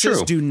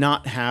 6s do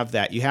not have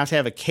that. You have to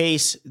have a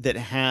case that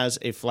has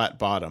a flat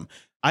bottom.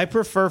 I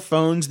prefer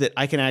phones that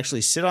I can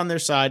actually sit on their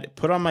side,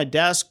 put on my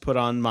desk, put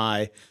on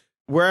my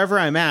wherever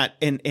I'm at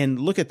and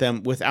look at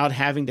them without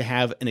having to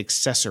have an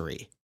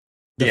accessory.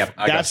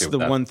 That's the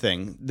one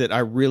thing that I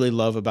really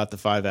love about the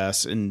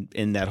 5S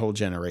in that whole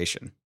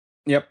generation.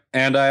 Yep.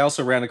 And I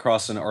also ran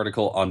across an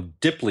article on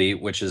Dipley,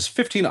 which is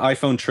 15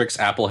 iPhone tricks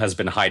Apple has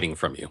been hiding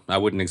from you. I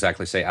wouldn't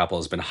exactly say Apple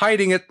has been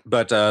hiding it,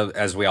 but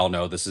as we all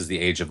know, this is the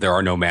age of there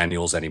are no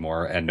manuals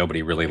anymore, and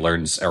nobody really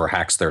learns or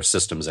hacks their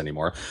systems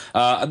anymore.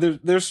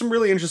 There's some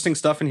really interesting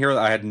stuff in here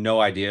that I had no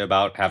idea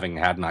about, having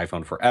had an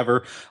iPhone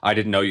forever. I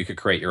didn't know you could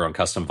create your own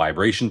custom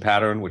vibration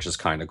pattern, which is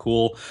kind of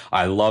cool.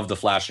 I love the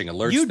flashing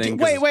alerts thing.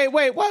 Wait,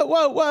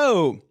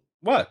 whoa.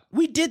 What?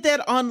 We did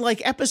that on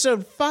like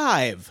episode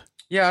 5.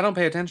 Yeah, I don't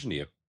pay attention to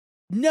you.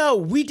 No,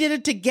 we did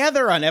it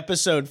together on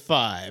episode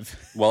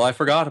 5. Well, I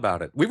forgot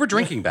about it. We were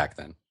drinking back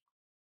then.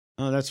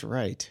 Oh, that's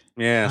right.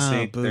 Yeah,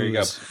 see, there you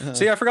go.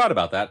 See, I forgot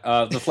about that.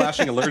 The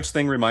flashing alerts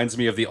thing reminds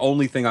me of the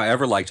only thing I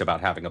ever liked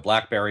about having a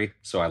BlackBerry,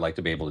 so I like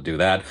to be able to do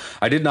that.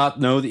 I did not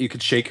know that you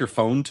could shake your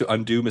phone to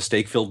undo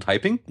mistake-filled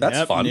typing.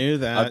 That's fun. Knew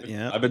that.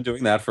 I've been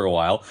doing that for a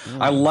while.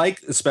 I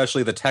like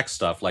especially the tech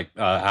stuff, like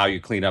how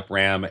you clean up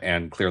RAM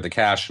and clear the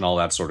cache and all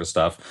that sort of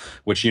stuff,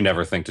 which you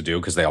never think to do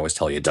because they always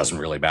tell you it doesn't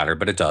really matter,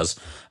 but it does.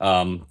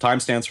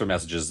 Timestamps for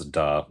messages,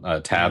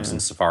 tabs in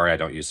Safari. I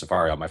don't use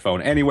Safari on my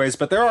phone anyways,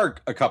 but there are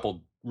a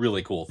couple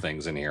really cool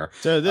things in here.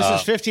 So this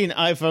is 15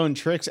 iPhone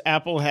tricks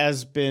Apple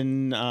has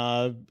been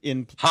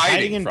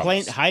hiding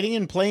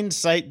in plain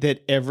sight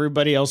that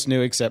everybody else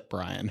knew except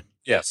Brian.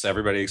 Yes,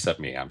 everybody except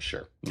me, I'm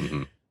sure.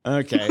 Mm-hmm.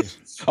 Okay.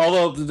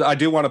 Although I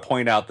do want to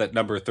point out that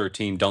number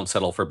 13, don't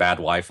settle for bad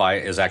Wi-Fi,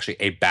 is actually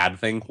a bad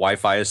thing.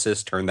 Wi-Fi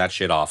assist, turn that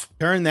shit off.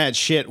 Turn that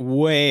shit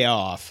way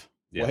off.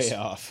 Yes. Way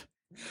off.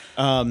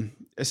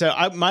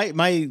 So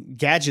my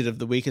gadget of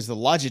the week is the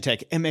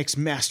Logitech MX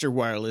Master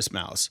Wireless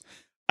Mouse.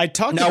 I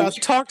talked Now, about we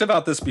talked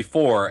about this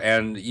before,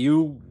 and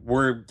you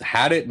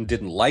had it and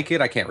didn't like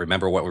it. I can't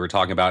remember what we were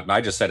talking about, and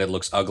I just said it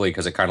looks ugly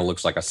because it kind of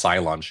looks like a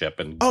Cylon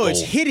ship. And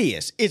it's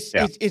hideous.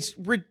 It's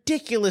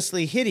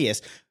ridiculously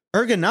hideous.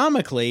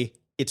 Ergonomically,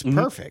 it's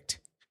perfect.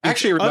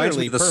 Actually, it reminds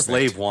me of the perfect.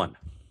 Slave One.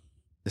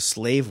 The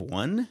Slave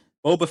One?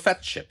 Boba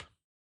Fett ship.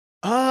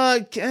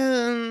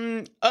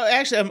 Actually,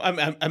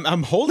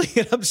 I'm holding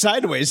it up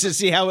sideways to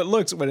see how it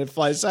looks when it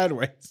flies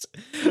sideways.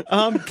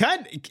 You're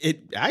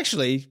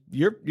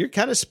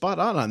kind of spot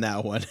on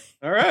that one.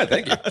 All right,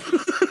 thank you.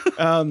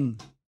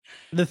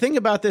 The thing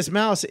about this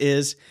mouse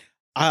is,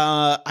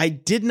 I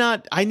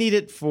need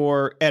it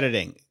for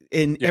editing,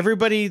 and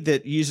everybody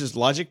that uses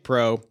Logic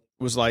Pro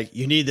was like,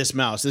 "You need this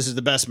mouse. This is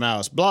the best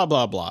mouse." Blah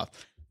blah blah.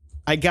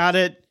 I got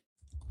it.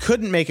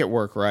 Couldn't make it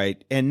work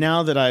right. And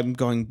now that I'm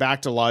going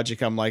back to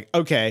Logic, I'm like,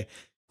 okay,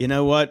 you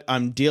know what?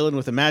 I'm dealing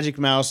with a Magic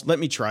Mouse. Let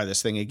me try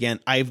this thing again.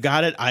 I've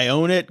got it. I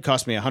own it. It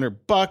cost me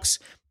 $100.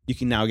 You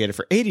can now get it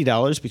for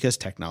 $80 because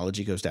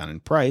technology goes down in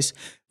price.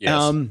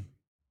 Yes.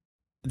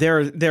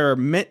 There are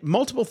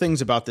multiple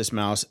things about this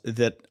mouse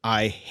that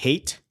I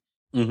hate.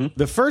 Mm-hmm.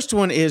 The first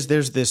one is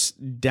there's this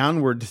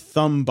downward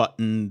thumb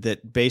button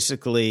that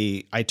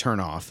basically I turn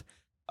off.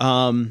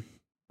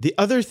 The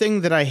other thing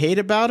that I hate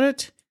about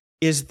it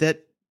is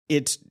that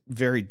it's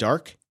very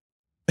dark.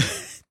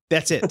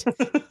 That's it.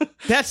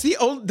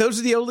 Those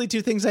are the only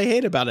two things I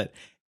hate about it.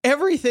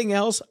 Everything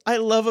else I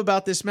love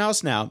about this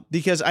mouse now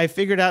because I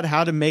figured out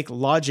how to make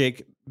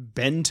Logic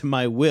bend to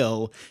my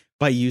will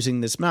by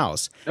using this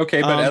mouse.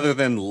 Okay, but other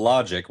than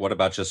Logic, what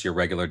about just your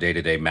regular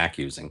day-to-day Mac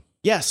using?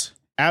 Yes,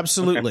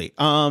 absolutely.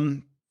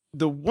 Okay.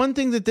 The one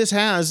thing that this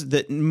has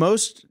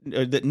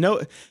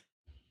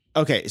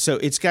okay, so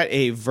it's got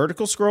a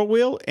vertical scroll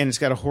wheel and it's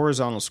got a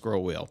horizontal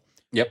scroll wheel.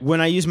 Yep.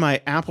 When I use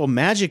my Apple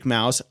Magic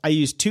Mouse, I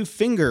use 2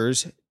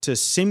 fingers to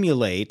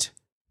simulate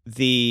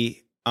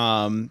the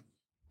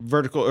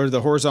vertical or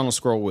the horizontal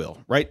scroll wheel,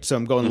 right? So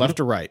I'm going left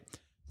to right.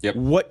 Yep.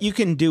 What you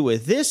can do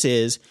with this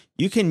is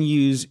you can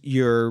use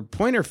your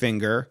pointer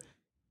finger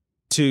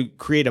to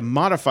create a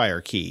modifier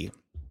key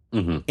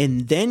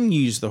and then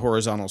use the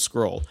horizontal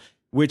scroll,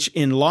 which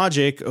in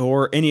Logic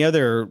or any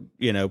other,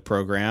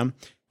 program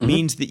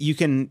means that you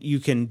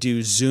can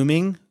do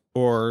zooming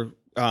or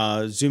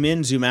zoom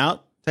in, zoom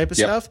out type of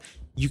stuff.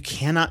 You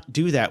cannot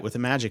do that with a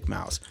Magic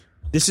Mouse.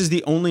 This is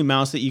the only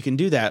mouse that you can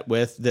do that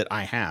with that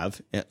I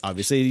have.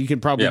 Obviously, you can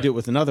probably do it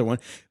with another one,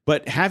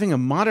 but having a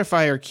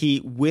modifier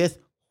key with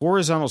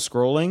horizontal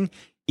scrolling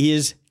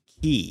is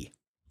key.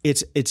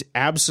 It's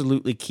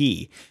absolutely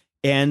key.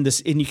 And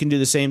you can do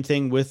the same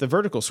thing with the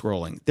vertical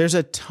scrolling. There's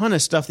a ton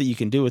of stuff that you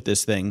can do with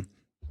this thing.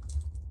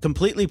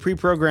 Completely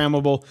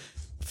pre-programmable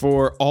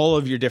for all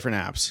of your different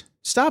apps.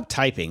 Stop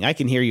typing. I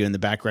can hear you in the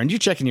background. You're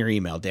checking your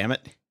email, damn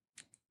it.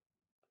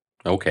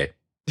 Okay.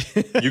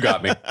 You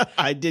got me.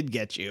 I did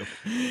get you.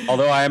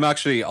 Although I am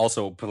actually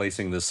also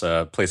placing this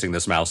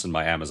mouse in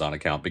my Amazon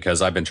account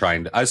because I'm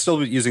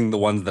still using the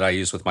ones that I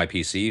use with my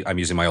PC. I'm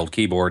using my old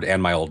keyboard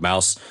and my old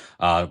mouse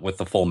with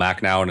the full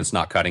Mac now, and it's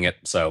not cutting it.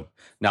 So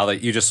now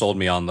that you just sold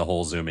me on the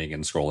whole zooming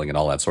and scrolling and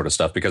all that sort of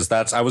stuff, because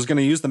I was going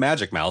to use the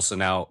Magic Mouse,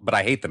 but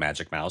I hate the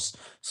Magic Mouse.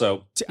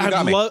 So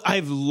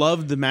I've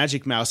loved the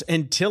Magic Mouse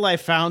until I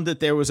found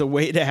that there was a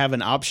way to have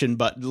an option,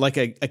 but like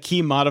a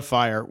key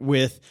modifier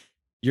with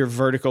your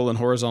vertical and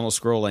horizontal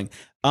scrolling.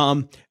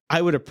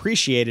 I would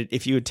appreciate it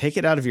if you would take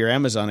it out of your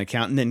Amazon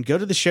account and then go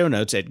to the show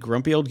notes at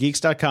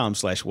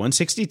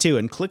grumpyoldgeeks.com/162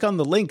 and click on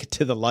the link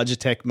to the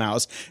Logitech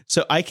mouse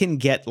so I can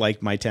get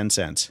like my 10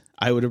 cents.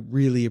 I would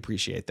really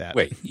appreciate that.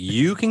 Wait,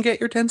 you can get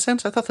your 10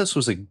 cents? I thought this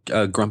was a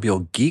Grumpy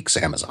Old Geeks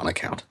Amazon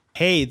account.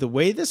 Hey, the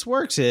way this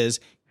works is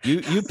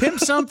you pimp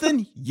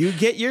something, you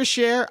get your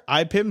share.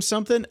 I pimp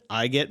something,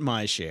 I get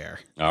my share.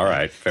 All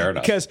right, fair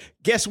enough. Because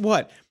guess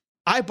what?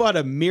 I bought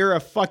a Mira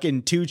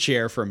fucking 2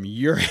 chair from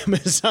your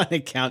Amazon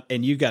account,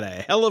 and you got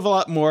a hell of a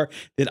lot more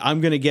that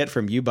I'm going to get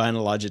from you buying a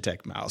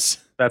Logitech mouse.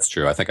 That's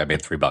true. I think I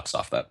made $3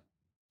 off that.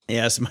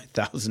 Yes, my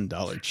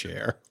 $1,000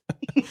 chair.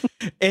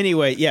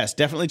 Anyway, yes,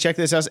 definitely check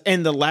this out.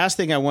 And the last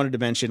thing I wanted to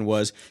mention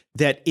was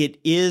that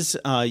it is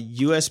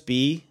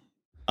USB.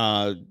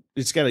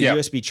 It's got a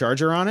USB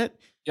charger on it.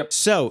 Yep.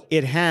 So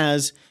it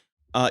has,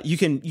 you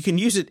can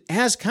use it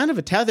as kind of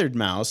a tethered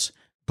mouse,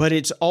 but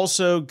it's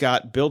also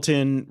got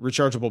built-in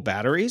rechargeable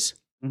batteries,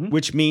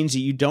 which means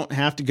you don't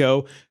have to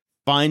go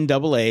find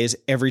AA's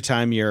every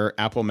time your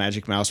Apple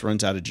Magic Mouse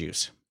runs out of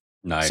juice.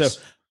 Nice. So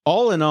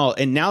all in all,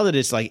 and now that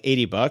it's like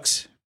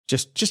 $80,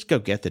 just go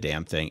get the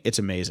damn thing. It's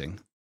amazing.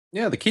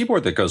 Yeah, the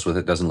keyboard that goes with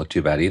it doesn't look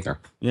too bad either.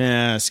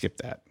 Yeah, skip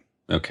that.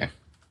 Okay.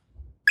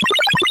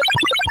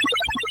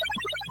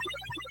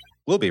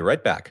 We'll be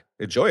right back.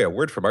 Enjoy a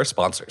word from our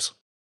sponsors.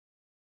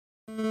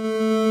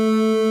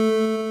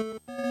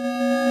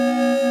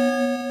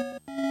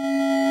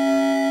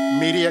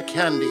 Media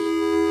Candy.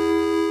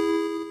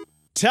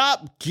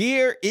 Top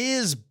Gear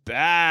is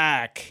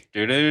back.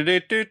 No,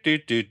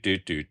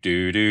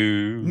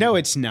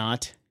 it's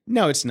not.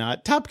 No, it's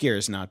not. Top Gear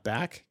is not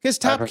back because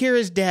Top Gear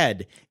is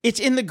dead. It's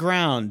in the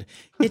ground.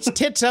 It's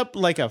tits up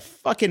like a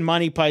fucking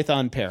Monty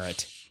Python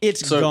parrot.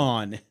 It's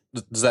gone.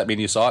 Does that mean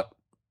you saw it?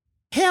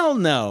 Hell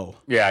no.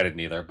 Yeah, I didn't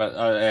either. But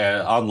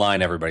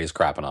online, everybody's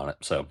crapping on it.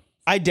 So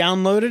I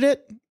downloaded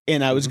it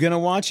and I was going to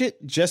watch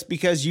it just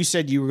because you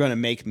said you were going to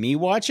make me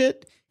watch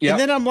it. Yep. And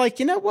then I'm like,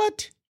 you know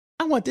what?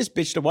 I want this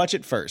bitch to watch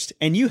it first.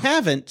 And you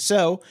haven't.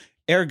 So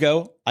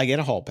ergo, I get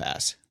a hall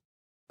pass.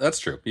 That's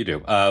true. You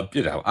do.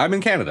 I'm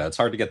in Canada. It's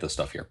hard to get this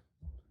stuff here.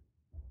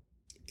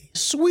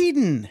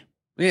 Sweden.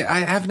 Yeah, I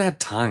haven't had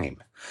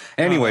time.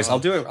 Anyways, I'll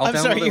do it. I'll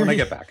download it when I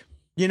get back.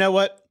 You know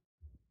what?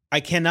 I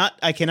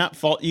cannot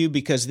fault you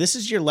because this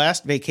is your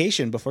last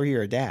vacation before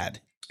you're a dad.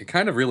 It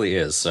kind of really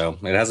is. So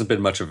it hasn't been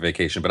much of a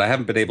vacation, but I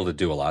haven't been able to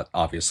do a lot,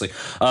 obviously.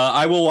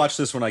 I will watch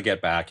this when I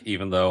get back,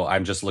 even though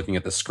I'm just looking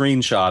at the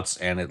screenshots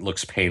and it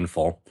looks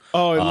painful.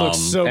 Oh, it looks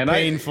so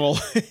painful.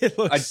 It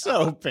looks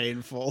so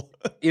painful.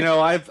 You know,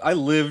 I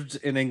lived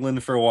in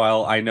England for a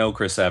while. I know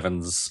Chris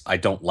Evans. I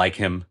don't like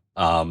him.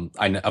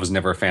 I was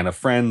never a fan of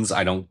Friends.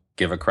 I don't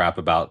give a crap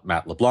about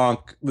Matt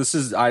LeBlanc. This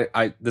is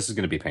going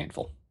to be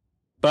painful.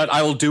 But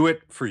I will do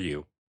it for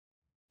you.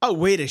 Oh,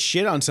 way to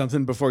shit on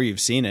something before you've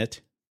seen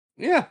it.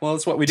 Yeah, well,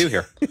 that's what we do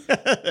here.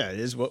 That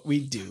is what we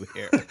do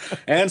here.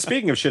 And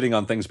speaking of shitting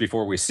on things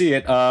before we see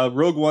it,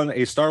 Rogue One,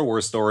 a Star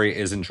Wars story,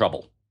 is in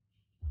trouble.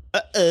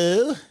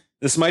 Uh-oh.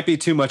 This might be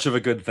too much of a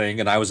good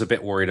thing, and I was a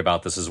bit worried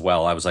about this as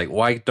well. I was like,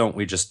 why don't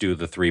we just do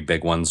the 3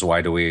 big ones?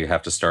 Why do we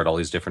have to start all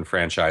these different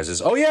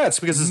franchises? Oh, yeah, it's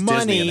because it's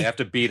Disney, and they have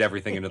to beat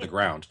everything into the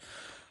ground.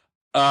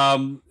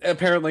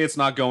 Apparently it's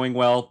not going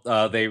well.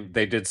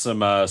 They did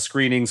some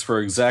screenings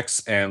for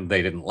execs and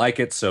they didn't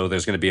like it, so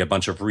there's going to be a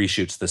bunch of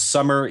reshoots this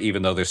summer,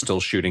 even though they're still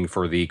shooting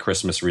for the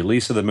Christmas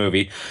release of the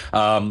movie.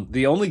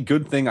 The only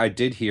good thing I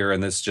did hear,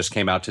 and this just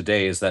came out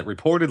today, is that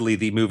reportedly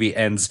the movie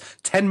ends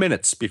 10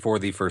 minutes before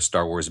the first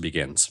Star Wars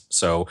begins.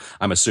 So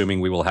I'm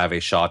assuming we will have a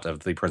shot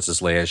of the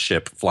Princess Leia's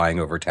ship flying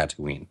over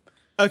Tatooine.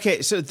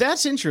 Okay, so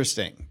that's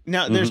interesting.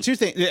 Now, there's 2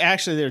 things.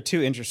 Actually, there are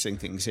 2 interesting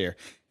things here.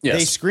 Yes.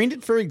 They screened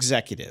it for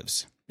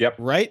executives. Yep.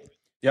 Right?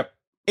 Yep.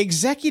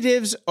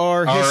 Executives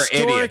are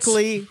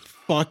historically idiots.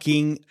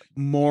 Fucking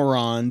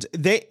morons.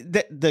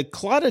 The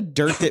clod of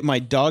dirt that my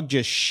dog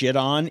just shit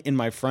on in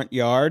my front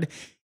yard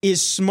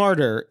is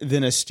smarter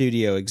than a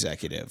studio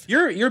executive.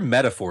 Your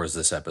metaphors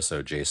this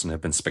episode, Jason,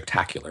 have been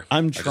spectacular.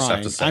 I'm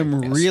trying.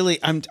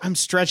 I'm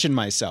stretching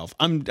myself.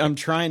 I'm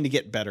trying to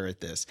get better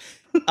at this.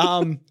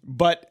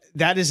 But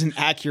that is an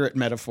accurate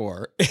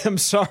metaphor. I'm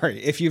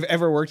sorry. If you've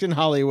ever worked in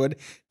Hollywood,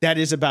 that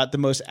is about the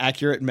most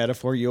accurate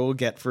metaphor you will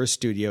get for a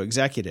studio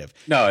executive.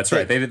 No, it's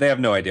right. They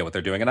have no idea what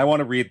they're doing. And I want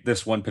to read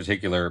this one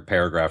particular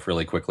paragraph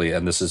really quickly.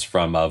 And this is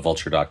from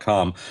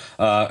vulture.com.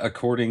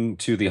 According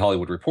to the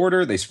Hollywood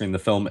Reporter, they screened the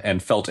film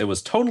and felt it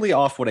was totally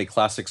off what a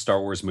classic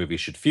Star Wars movie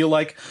should feel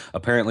like.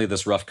 Apparently,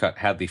 this rough cut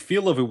had the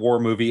feel of a war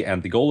movie,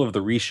 and the goal of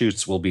the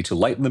reshoots will be to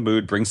lighten the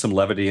mood, bring some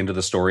levity into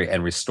the story,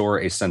 and restore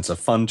a sense of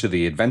fun to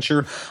the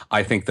adventure.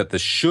 I think that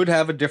this should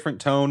have a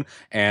different tone,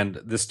 and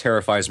this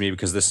terrifies me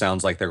because this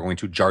sounds like they're going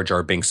to Jar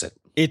Jar Binks it.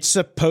 It's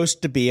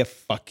supposed to be a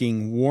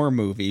fucking war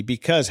movie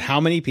because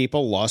how many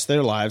people lost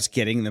their lives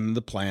getting them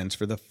the plans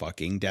for the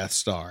fucking Death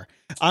Star?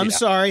 I'm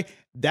sorry,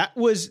 that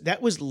was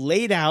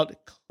laid out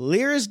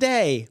clear as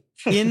day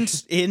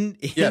in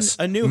yes.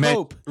 A New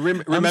Hope.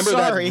 Remember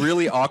that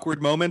really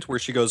awkward moment where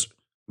she goes,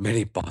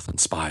 "Many Bothan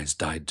spies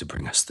died to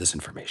bring us this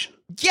information."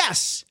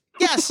 Yes,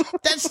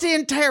 that's the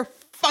entire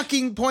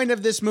fucking point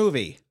of this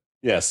movie.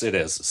 Yes, it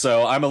is.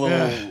 So I'm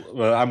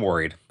I'm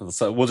worried.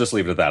 So we'll just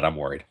leave it at that. I'm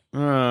worried.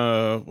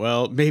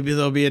 Well, maybe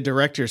there'll be a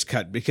director's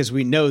cut because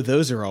we know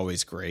those are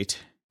always great.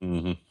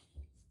 Mm-hmm.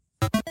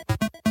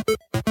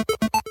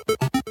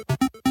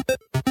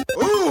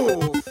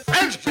 Ooh,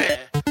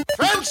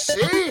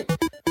 fancy.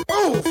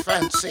 Ooh,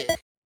 fancy.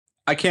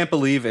 I can't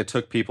believe it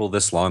took people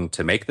this long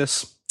to make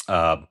this.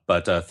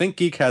 But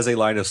ThinkGeek has a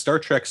line of Star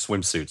Trek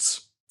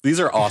swimsuits.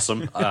 These are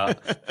awesome.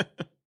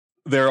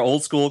 They're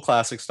old school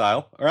classic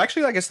style, or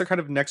actually, I guess they're kind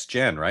of next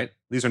gen, right?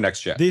 These are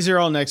next gen. These are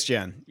all next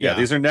gen. Yeah,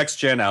 these are next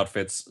gen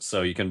outfits,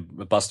 so you can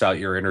bust out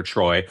your inner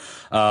Troy.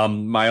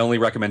 My only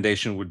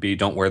recommendation would be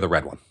don't wear the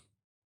red one.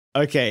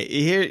 Okay,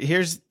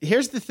 here's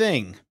the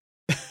thing.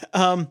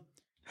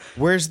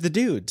 Where's the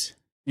dudes?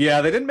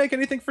 Yeah, they didn't make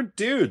anything for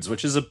dudes,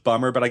 which is a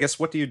bummer. But I guess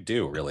what do you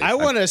do, really? I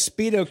want a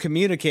Speedo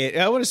communicate.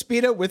 I want a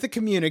Speedo with a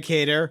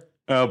communicator.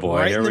 Oh boy,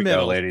 right here we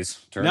go, ladies.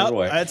 Turn it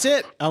away. That's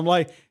it. I'm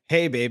like,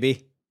 hey,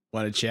 baby.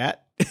 Want to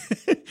chat?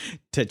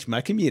 Touch my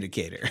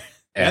communicator.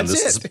 And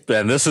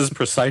this is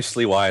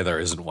precisely why there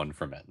isn't one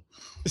for men.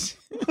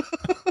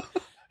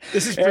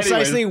 This is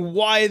precisely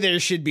why there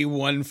should be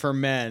one for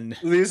men.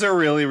 These are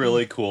really,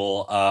 really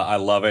cool. I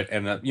love it.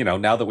 And,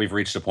 now that we've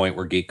reached a point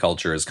where geek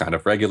culture is kind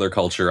of regular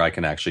culture, I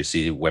can actually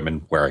see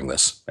women wearing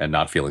this and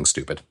not feeling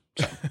stupid.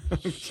 So.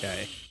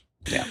 Okay.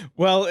 Yeah.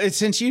 Well,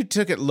 since you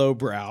took it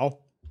lowbrow.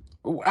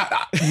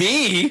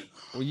 Me?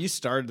 Well, you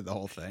started the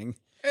whole thing.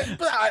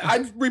 But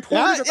I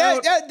reported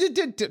about.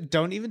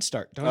 Don't even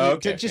start. Don't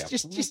Okay,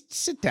 just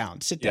sit down.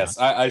 Sit Yes,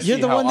 down. I see You're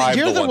the how one that I'm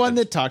you're the one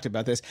that- that talked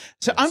about this.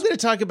 So I'm going to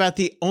talk about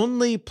the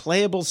only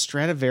playable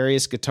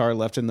Stradivarius guitar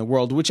left in the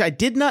world, which I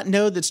did not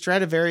know that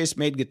Stradivarius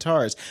made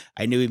guitars.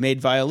 I knew he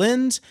made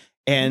violins,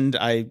 and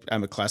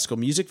I'm a classical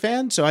music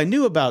fan, so I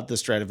knew about the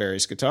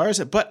Stradivarius guitars,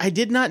 but I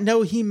did not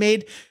know he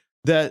made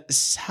the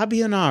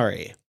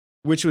Sabionari,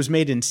 which was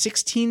made in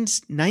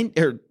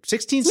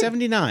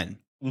 1679.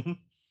 Mhm.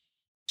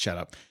 Shut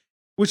up.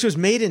 Which was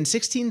made in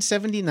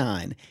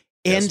 1679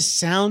 and Yes.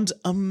 sounds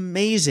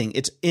amazing.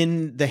 It's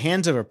in the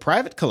hands of a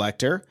private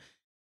collector,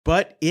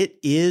 but it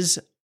is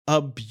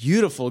a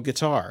beautiful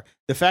guitar.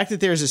 The fact that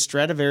there's a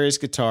Stradivarius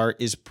guitar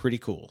is pretty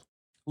cool.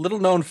 Little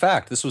known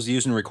fact: this was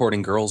used in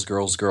recording "Girls,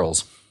 Girls,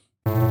 Girls."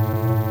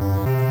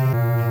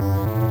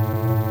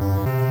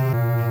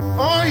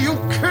 Are you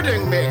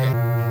kidding me?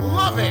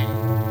 Loving.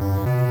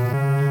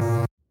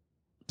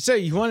 So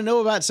you want to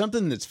know about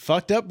something that's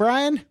fucked up,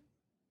 Brian?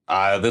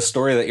 This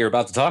story that you're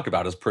about to talk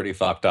about is pretty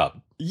fucked up.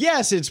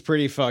 Yes, it's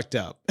pretty fucked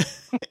up.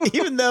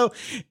 even though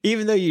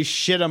you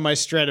shit on my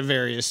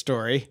Stradivarius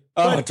story.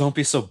 Oh, don't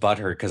be so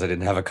butthurt because I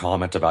didn't have a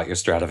comment about your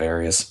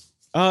Stradivarius.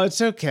 Oh,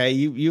 it's okay.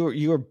 You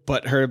were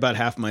butthurt about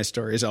half my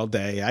stories all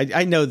day.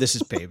 I know this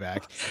is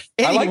payback.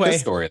 I like Anyway,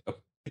 this story though.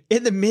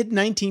 in the mid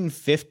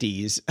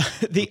 1950s,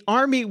 the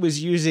Army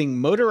was using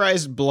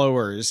motorized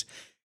blowers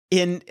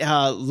in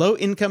low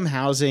income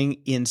housing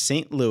in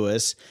St.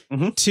 Louis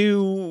Mhm.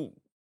 to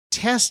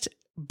test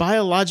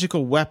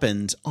biological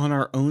weapons on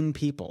our own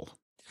people.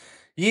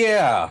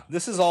 Yeah,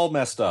 this is all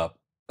messed up.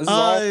 This is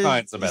all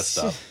kinds of messed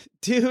up.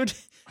 Dude,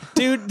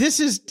 this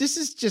is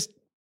just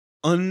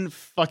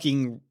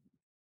unfucking.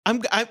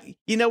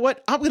 You know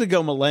what? I'm gonna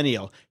go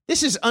millennial.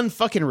 This is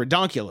unfucking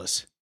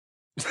redonkulous.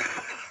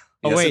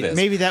 Oh Yes, wait, it is.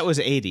 maybe that was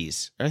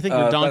 80s. I think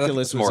That's redonkulous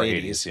was more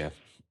 80s. 80s. Yeah.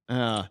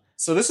 Uh,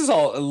 So this is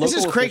all. this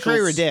is cray cray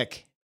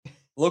ridic.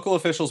 Local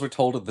officials were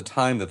told at the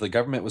time that the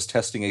government was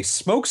testing a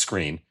smoke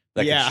screen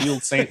that Yeah. could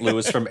shield St.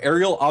 Louis from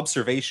aerial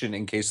observation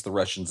in case the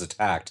Russians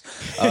attacked.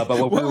 But what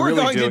What we're we're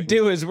really going to doing,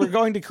 do is we're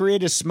going to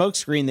create a smoke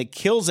screen that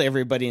kills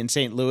everybody in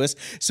St. Louis.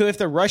 So if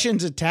the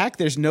Russians attack,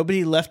 there's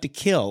nobody left to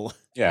kill.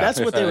 Yeah, That's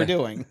if, what they were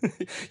doing.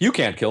 You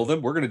can't kill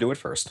them. We're going to do it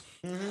first.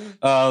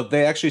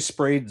 They actually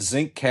sprayed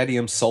zinc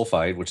cadmium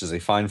sulfide, which is a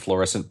fine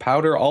fluorescent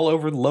powder, all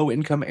over the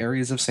low-income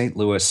areas of St.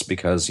 Louis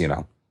because,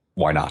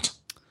 why not?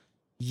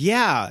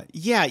 Yeah.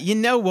 You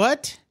know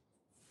what?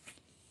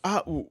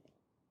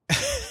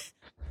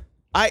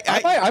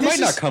 I might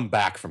not come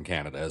back from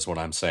Canada, is what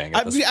I'm saying.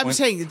 At this I'm point.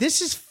 saying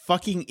this is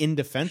fucking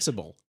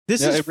indefensible.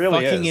 This Yeah, is it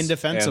really fucking is.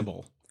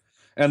 indefensible.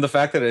 And the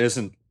fact that it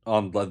isn't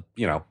on,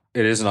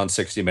 it isn't on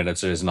 60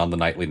 Minutes, it isn't on the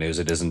nightly news,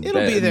 it isn't.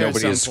 It'll be there at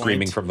Nobody some is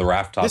screaming point. from the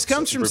rafttops. This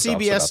comes from rooftops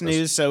about CBS this.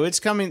 News, so it's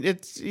coming.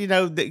 It's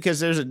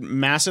because there's a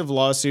massive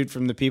lawsuit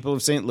from the people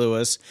of St.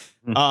 Louis.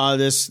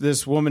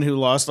 This woman who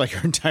lost like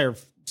her entire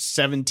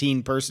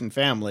 17-person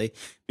family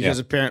because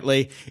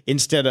apparently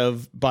instead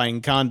of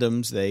buying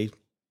condoms, they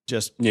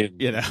just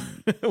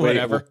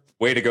whatever.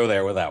 Way to go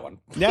there with that one.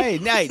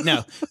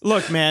 No.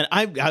 Look, man,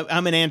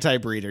 I'm an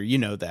anti-breeder. You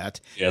know that.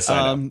 Yes,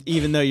 I know.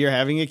 Even though you're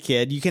having a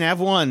kid, you can have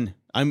one.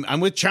 I'm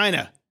with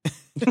China.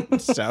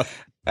 So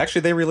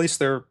Actually, they released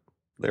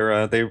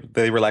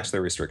they relaxed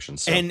their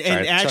restrictions. So And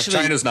China, actually-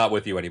 China's not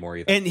with you anymore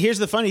either. And here's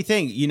the funny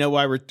thing. You know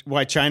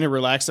why China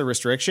relaxed the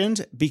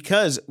restrictions?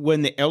 Because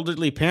when the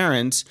elderly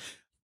parents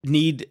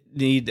need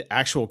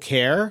actual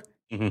care,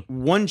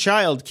 one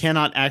child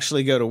cannot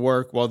actually go to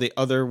work while the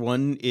other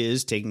one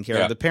is taking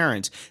care of the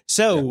parents.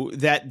 So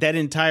that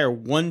entire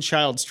one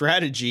child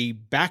strategy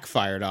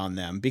backfired on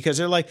them because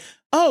they're like,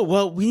 oh,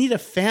 well, we need a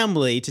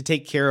family to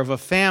take care of a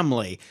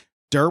family.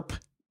 Derp,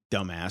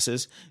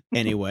 dumbasses.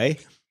 Anyway.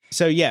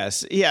 So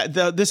yes,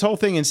 this whole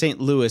thing in St.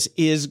 Louis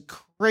is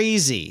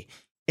crazy.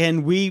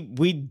 And we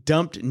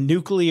dumped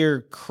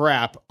nuclear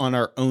crap on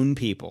our own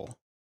people.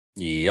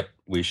 Yep,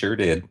 we sure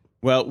did.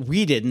 Well,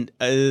 we didn't.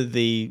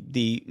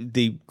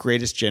 The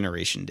greatest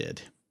generation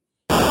did.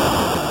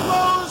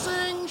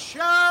 Closing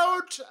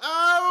shout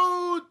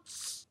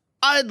outs.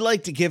 I'd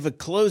like to give a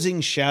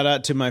closing shout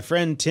out to my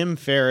friend Tim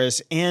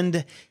Ferriss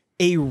and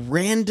a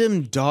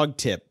random dog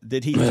tip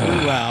that he threw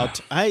out.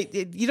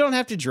 You don't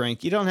have to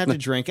drink. You don't have to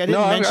drink. I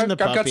didn't mention the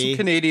puppy. I've got some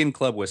Canadian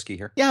Club whiskey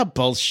here. Yeah,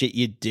 bullshit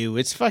you do.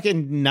 It's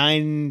fucking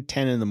 9-10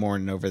 in the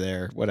morning over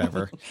there.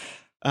 Whatever.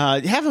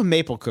 Have a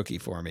maple cookie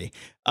for me.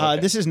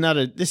 Okay. This is not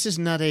a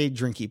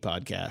drinky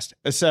podcast.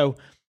 So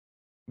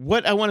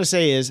what I want to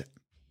say is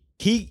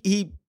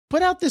he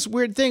put out this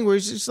weird thing where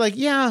he's just like,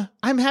 yeah,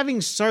 I'm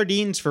having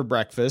sardines for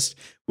breakfast,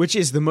 which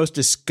is the most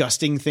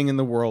disgusting thing in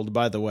the world,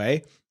 by the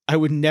way. I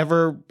would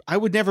never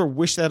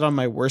wish that on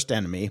my worst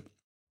enemy.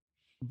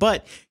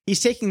 But he's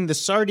taking the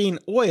sardine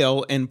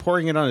oil and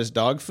pouring it on his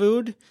dog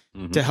food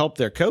to help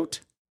their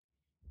coat.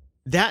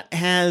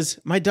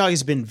 My dog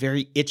has been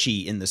very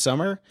itchy in the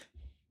summer.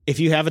 If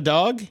you have a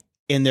dog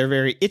and they're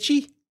very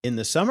itchy in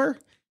the summer,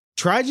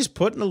 try just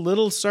putting a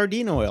little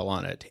sardine oil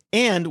on it.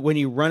 And when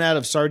you run out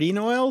of sardine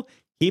oil,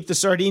 Keep the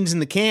sardines in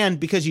the can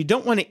because you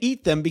don't want to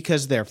eat them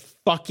because they're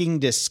fucking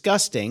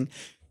disgusting.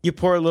 You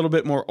pour a little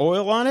bit more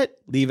oil on it,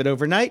 leave it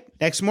overnight.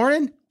 Next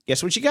morning,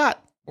 guess what you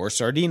got? More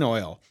sardine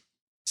oil.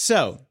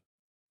 So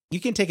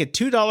you can take a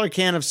 $2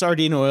 can of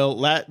sardine oil,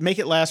 make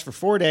it last for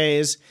 4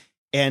 days,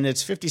 and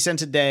it's 50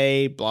 cents a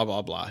day, blah,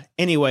 blah, blah.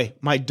 Anyway,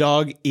 my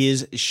dog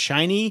is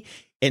shiny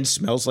and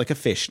smells like a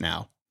fish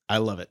now. I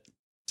love it.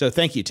 So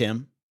thank you,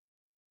 Tim.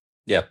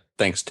 Yeah,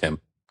 thanks,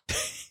 Tim.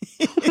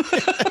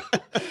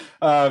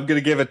 I'm going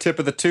to give a tip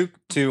of the toque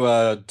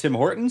to Tim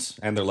Hortons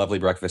and their lovely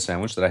breakfast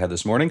sandwich that I had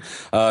this morning.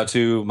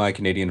 To my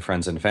Canadian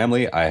friends and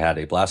family, I had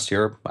a blast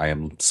here. I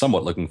am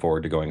somewhat looking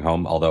forward to going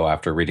home, although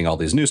after reading all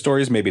these news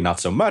stories, maybe not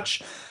so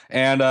much.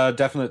 And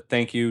definite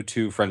thank you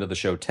to friend of the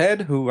show,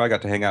 Ted, who I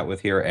got to hang out with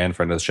here, and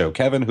friend of the show,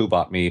 Kevin, who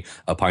bought me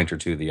a pint or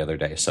two the other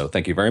day. So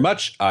thank you very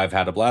much. I've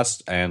had a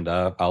blast, and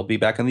I'll be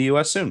back in the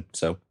U.S. soon.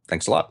 So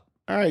thanks a lot.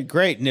 All right,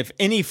 great. And if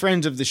any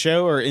friends of the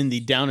show are in the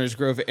Downers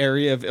Grove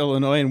area of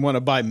Illinois and want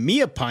to buy me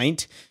a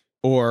pint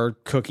or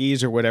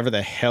cookies or whatever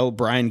the hell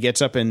Brian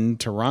gets up in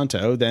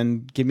Toronto,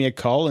 then give me a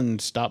call and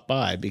stop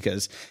by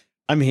because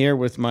I'm here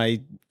with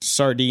my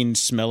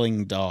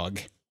sardine-smelling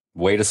dog.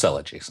 Way to sell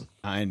it, Jason.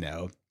 I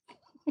know.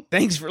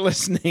 Thanks for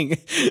listening.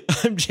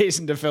 I'm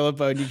Jason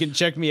DeFilippo, and you can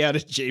check me out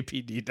at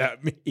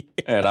jpd.me.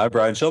 And I'm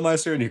Brian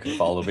Schulmeister, and you can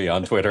follow me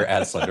on Twitter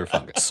at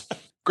SlenderFungus.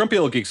 Grumpy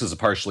Old Geeks is a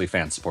partially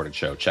fan-supported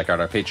show. Check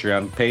out our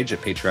Patreon page at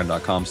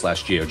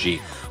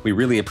patreon.com/GOG. We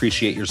really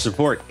appreciate your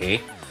support, eh?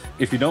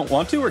 If you don't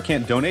want to or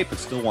can't donate but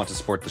still want to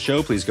support the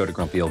show, please go to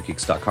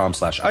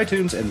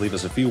grumpyoldgeeks.com/iTunes and leave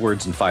us a few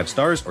words and 5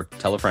 stars or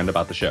tell a friend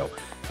about the show.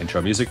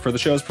 Intro music for the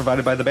show is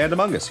provided by the band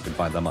Among Us. You can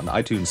find them on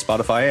iTunes,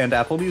 Spotify, and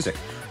Apple Music.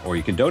 Or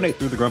you can donate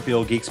through the Grumpy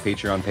Old Geeks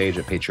Patreon page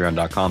at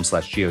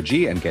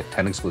patreon.com/GOG and get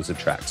 10 exclusive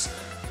tracks.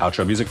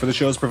 Outro music for the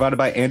show is provided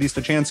by Andy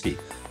Stachansky.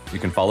 You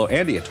can follow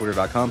Andy at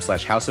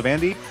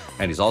twitter.com/houseofandy,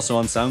 and he's also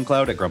on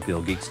SoundCloud at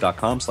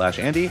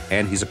grumpyoldgeeks.com/Andy,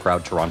 and he's a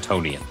proud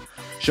Torontonian.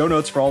 Show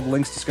notes for all the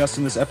links discussed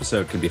in this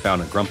episode can be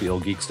found at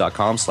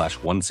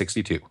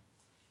grumpyoldgeeks.com/162.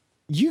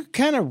 You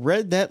kind of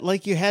read that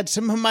like you had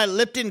some of my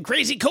Lipton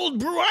Crazy Cold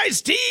Brew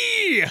Iced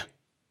Tea.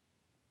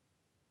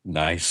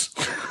 Nice.